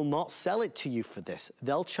 They will not sell it to you for this.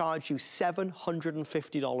 They'll charge you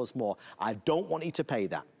 $750 more. I don't want you to pay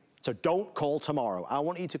that. So don't call tomorrow. I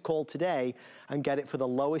want you to call today and get it for the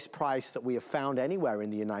lowest price that we have found anywhere in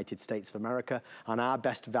the United States of America and our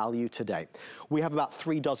best value today. We have about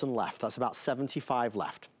 3 dozen left. That's about 75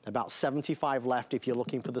 left. About 75 left if you're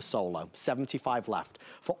looking for the solo. 75 left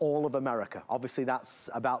for all of America. Obviously, that's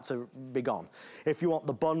about to be gone. If you want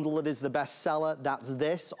the bundle that is the best seller, that's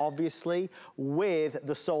this, obviously, with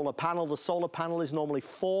the solar panel. The solar panel is normally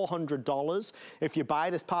 $400. If you buy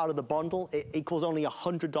it as part of the bundle, it equals only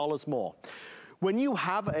 $100 more. When you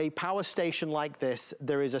have a power station like this,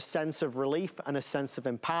 there is a sense of relief and a sense of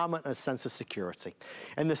empowerment and a sense of security.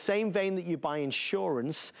 In the same vein that you buy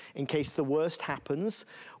insurance in case the worst happens,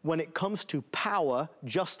 when it comes to power,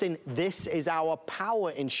 Justin, this is our power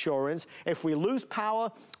insurance. If we lose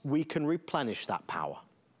power, we can replenish that power.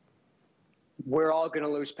 We're all going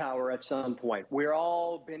to lose power at some point. We're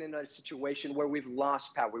all been in a situation where we've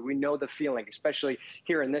lost power. We know the feeling, especially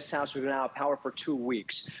here in this house. We've been out of power for 2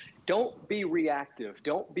 weeks. Don't be reactive.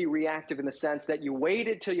 Don't be reactive in the sense that you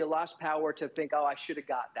waited till you lost power to think, oh, I should have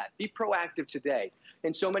got that. Be proactive today.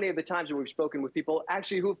 And so many of the times that we've spoken with people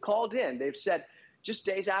actually who've called in, they've said, just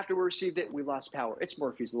days after we received it, we lost power. It's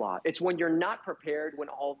Murphy's Law. It's when you're not prepared when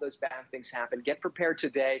all of those bad things happen. Get prepared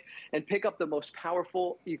today and pick up the most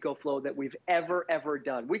powerful EcoFlow that we've ever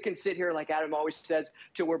done. We can sit here, like Adam always says,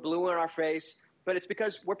 till we're blue in our face, but it's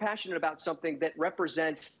because we're passionate about something that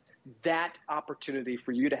represents that opportunity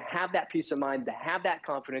for you to have that peace of mind, to have that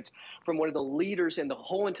confidence from one of the leaders in the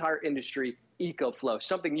whole entire industry, EcoFlow.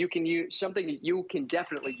 Something you can use, something that you can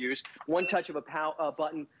definitely use. One touch of a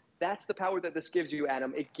button. That's the power that this gives you,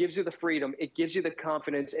 Adam. It gives you the freedom. It gives you the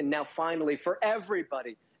confidence. And now finally, for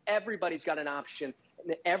everybody, everybody's got an option.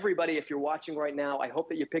 And everybody, if you're watching right now, I hope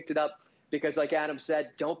that you picked it up because like Adam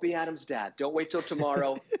said, don't be Adam's dad. Don't wait till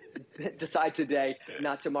tomorrow. Decide today,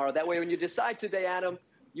 not tomorrow. That way, when you decide today, Adam,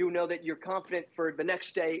 you know that you're confident for the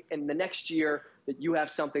next day and the next year that you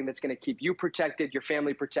have something that's going to keep you protected, your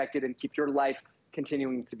family protected, and keep your life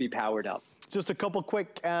continuing to be powered up. Just a couple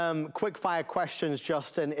quick fire questions,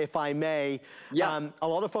 Justin, if I may. Yeah. A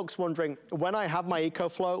lot of folks wondering, when I have my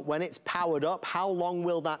EcoFlow, when it's powered up, how long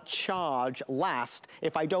will that charge last?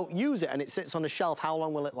 If I don't use it and it sits on a shelf, how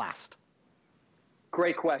long will it last?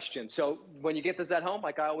 Great question. So when you get this at home,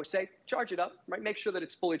 like I always say, charge it up, right? Make sure that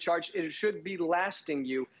it's fully charged. It should be lasting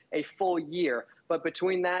you a full year. But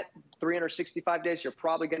between that 365 days, you're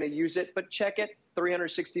probably going to use it. But check it,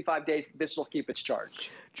 365 days, this will keep its charge.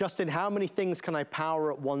 Justin, how many things can I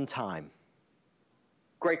power at one time?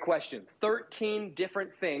 Great question. 13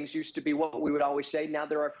 different things used to be what we would always say. Now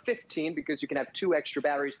there are 15 because you can have 2 extra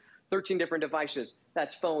batteries. 13 different devices.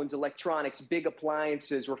 That's phones, electronics, big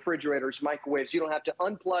appliances, refrigerators, microwaves. You don't have to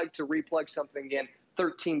unplug to replug something in.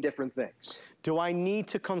 13 different things. Do I need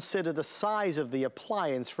to consider the size of the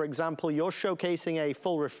appliance? For example, you're showcasing a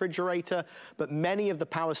full refrigerator, but many of the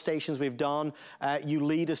power stations we've done, you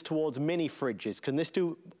lead us towards mini fridges. Can this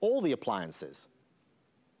do all the appliances?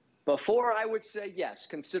 Before I would say yes,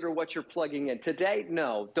 consider what you're plugging in. Today,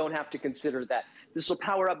 no, don't have to consider that. This will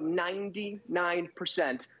power up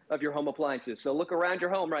 99% of your home appliances. So look around your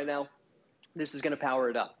home right now. This is going to power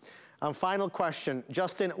it up. And final question,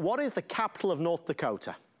 Justin, what is the capital of North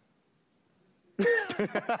Dakota?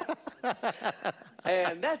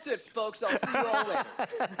 And that's it, folks. I'll see you all later.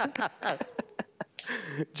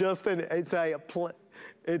 Justin, it's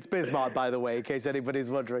Bismarck, by the way, in case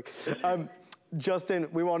anybody's wondering. Justin,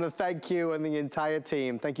 we want to thank you and the entire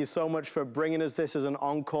team. Thank you so much for bringing us this as an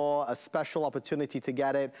encore, a special opportunity to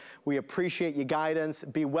get it. We appreciate your guidance.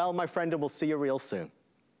 Be well, my friend, and we'll see you real soon.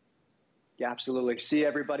 Yeah, absolutely. See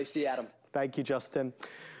everybody. See Adam. Thank you, Justin.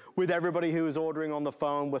 With everybody who is ordering on the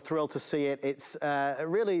phone, we're thrilled to see it. It's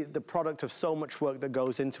really the product of so much work that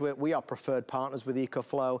goes into it. We are preferred partners with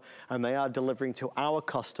EcoFlow, and they are delivering to our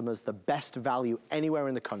customers the best value anywhere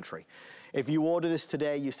in the country. If you order this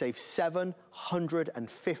today, you save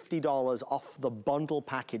 $750 off the bundle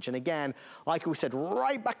package. And again, like we said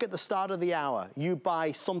right back at the start of the hour, you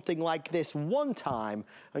buy something like this one time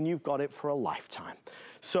and you've got it for a lifetime.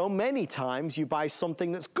 So many times you buy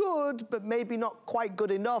something that's good, but maybe not quite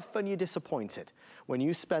good enough and you're disappointed. When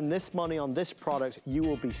you spend this money on this product, you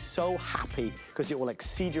will be so happy because it will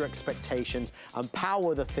exceed your expectations and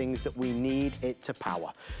power the things that we need it to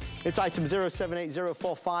power. It's item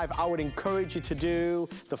 078045. I would encourage you to do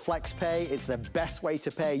the flex pay. It's the best way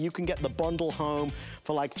to pay. You can get the bundle home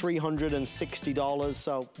for like $360,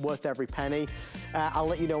 so worth every penny. I'll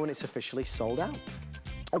let you know when it's officially sold out.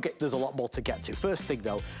 Okay, there's a lot more to get to. First thing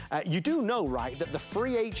though, you do know, right, that the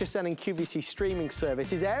free HSN and QVC streaming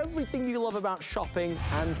service is everything you love about shopping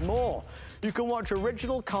and more. You can watch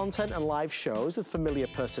original content and live shows with familiar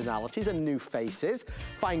personalities and new faces,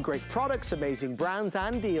 find great products, amazing brands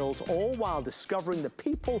and deals, all while discovering the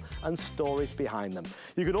people and stories behind them.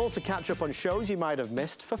 You could also catch up on shows you might have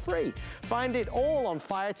missed for free. Find it all on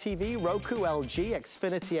Fire TV, Roku, LG,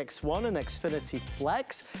 Xfinity X1 and Xfinity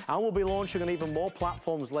Flex, and we'll be launching on even more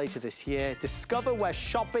platforms later this year. Discover where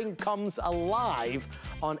shopping comes alive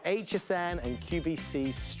on HSN and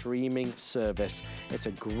QVC's streaming service. It's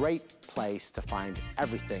a great place to find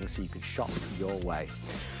everything so you can shop your way.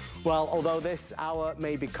 Well, although this hour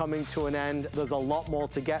may be coming to an end, there's a lot more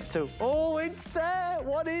to get to. Oh, it's there!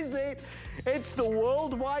 What is it? It's the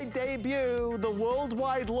worldwide debut, the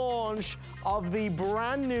worldwide launch of the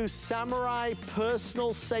brand new Samurai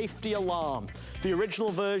personal safety alarm. The original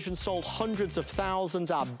version sold hundreds of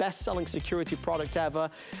thousands, our best-selling security product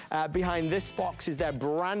ever. Behind this box is their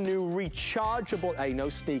brand new rechargeable, hey, no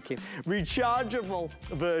sneaking, rechargeable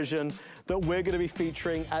version that we're going to be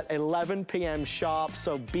featuring at 11 p.m. sharp,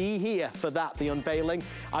 so be here for that, the unveiling.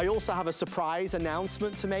 I also have a surprise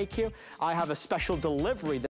announcement to make you. I have a special delivery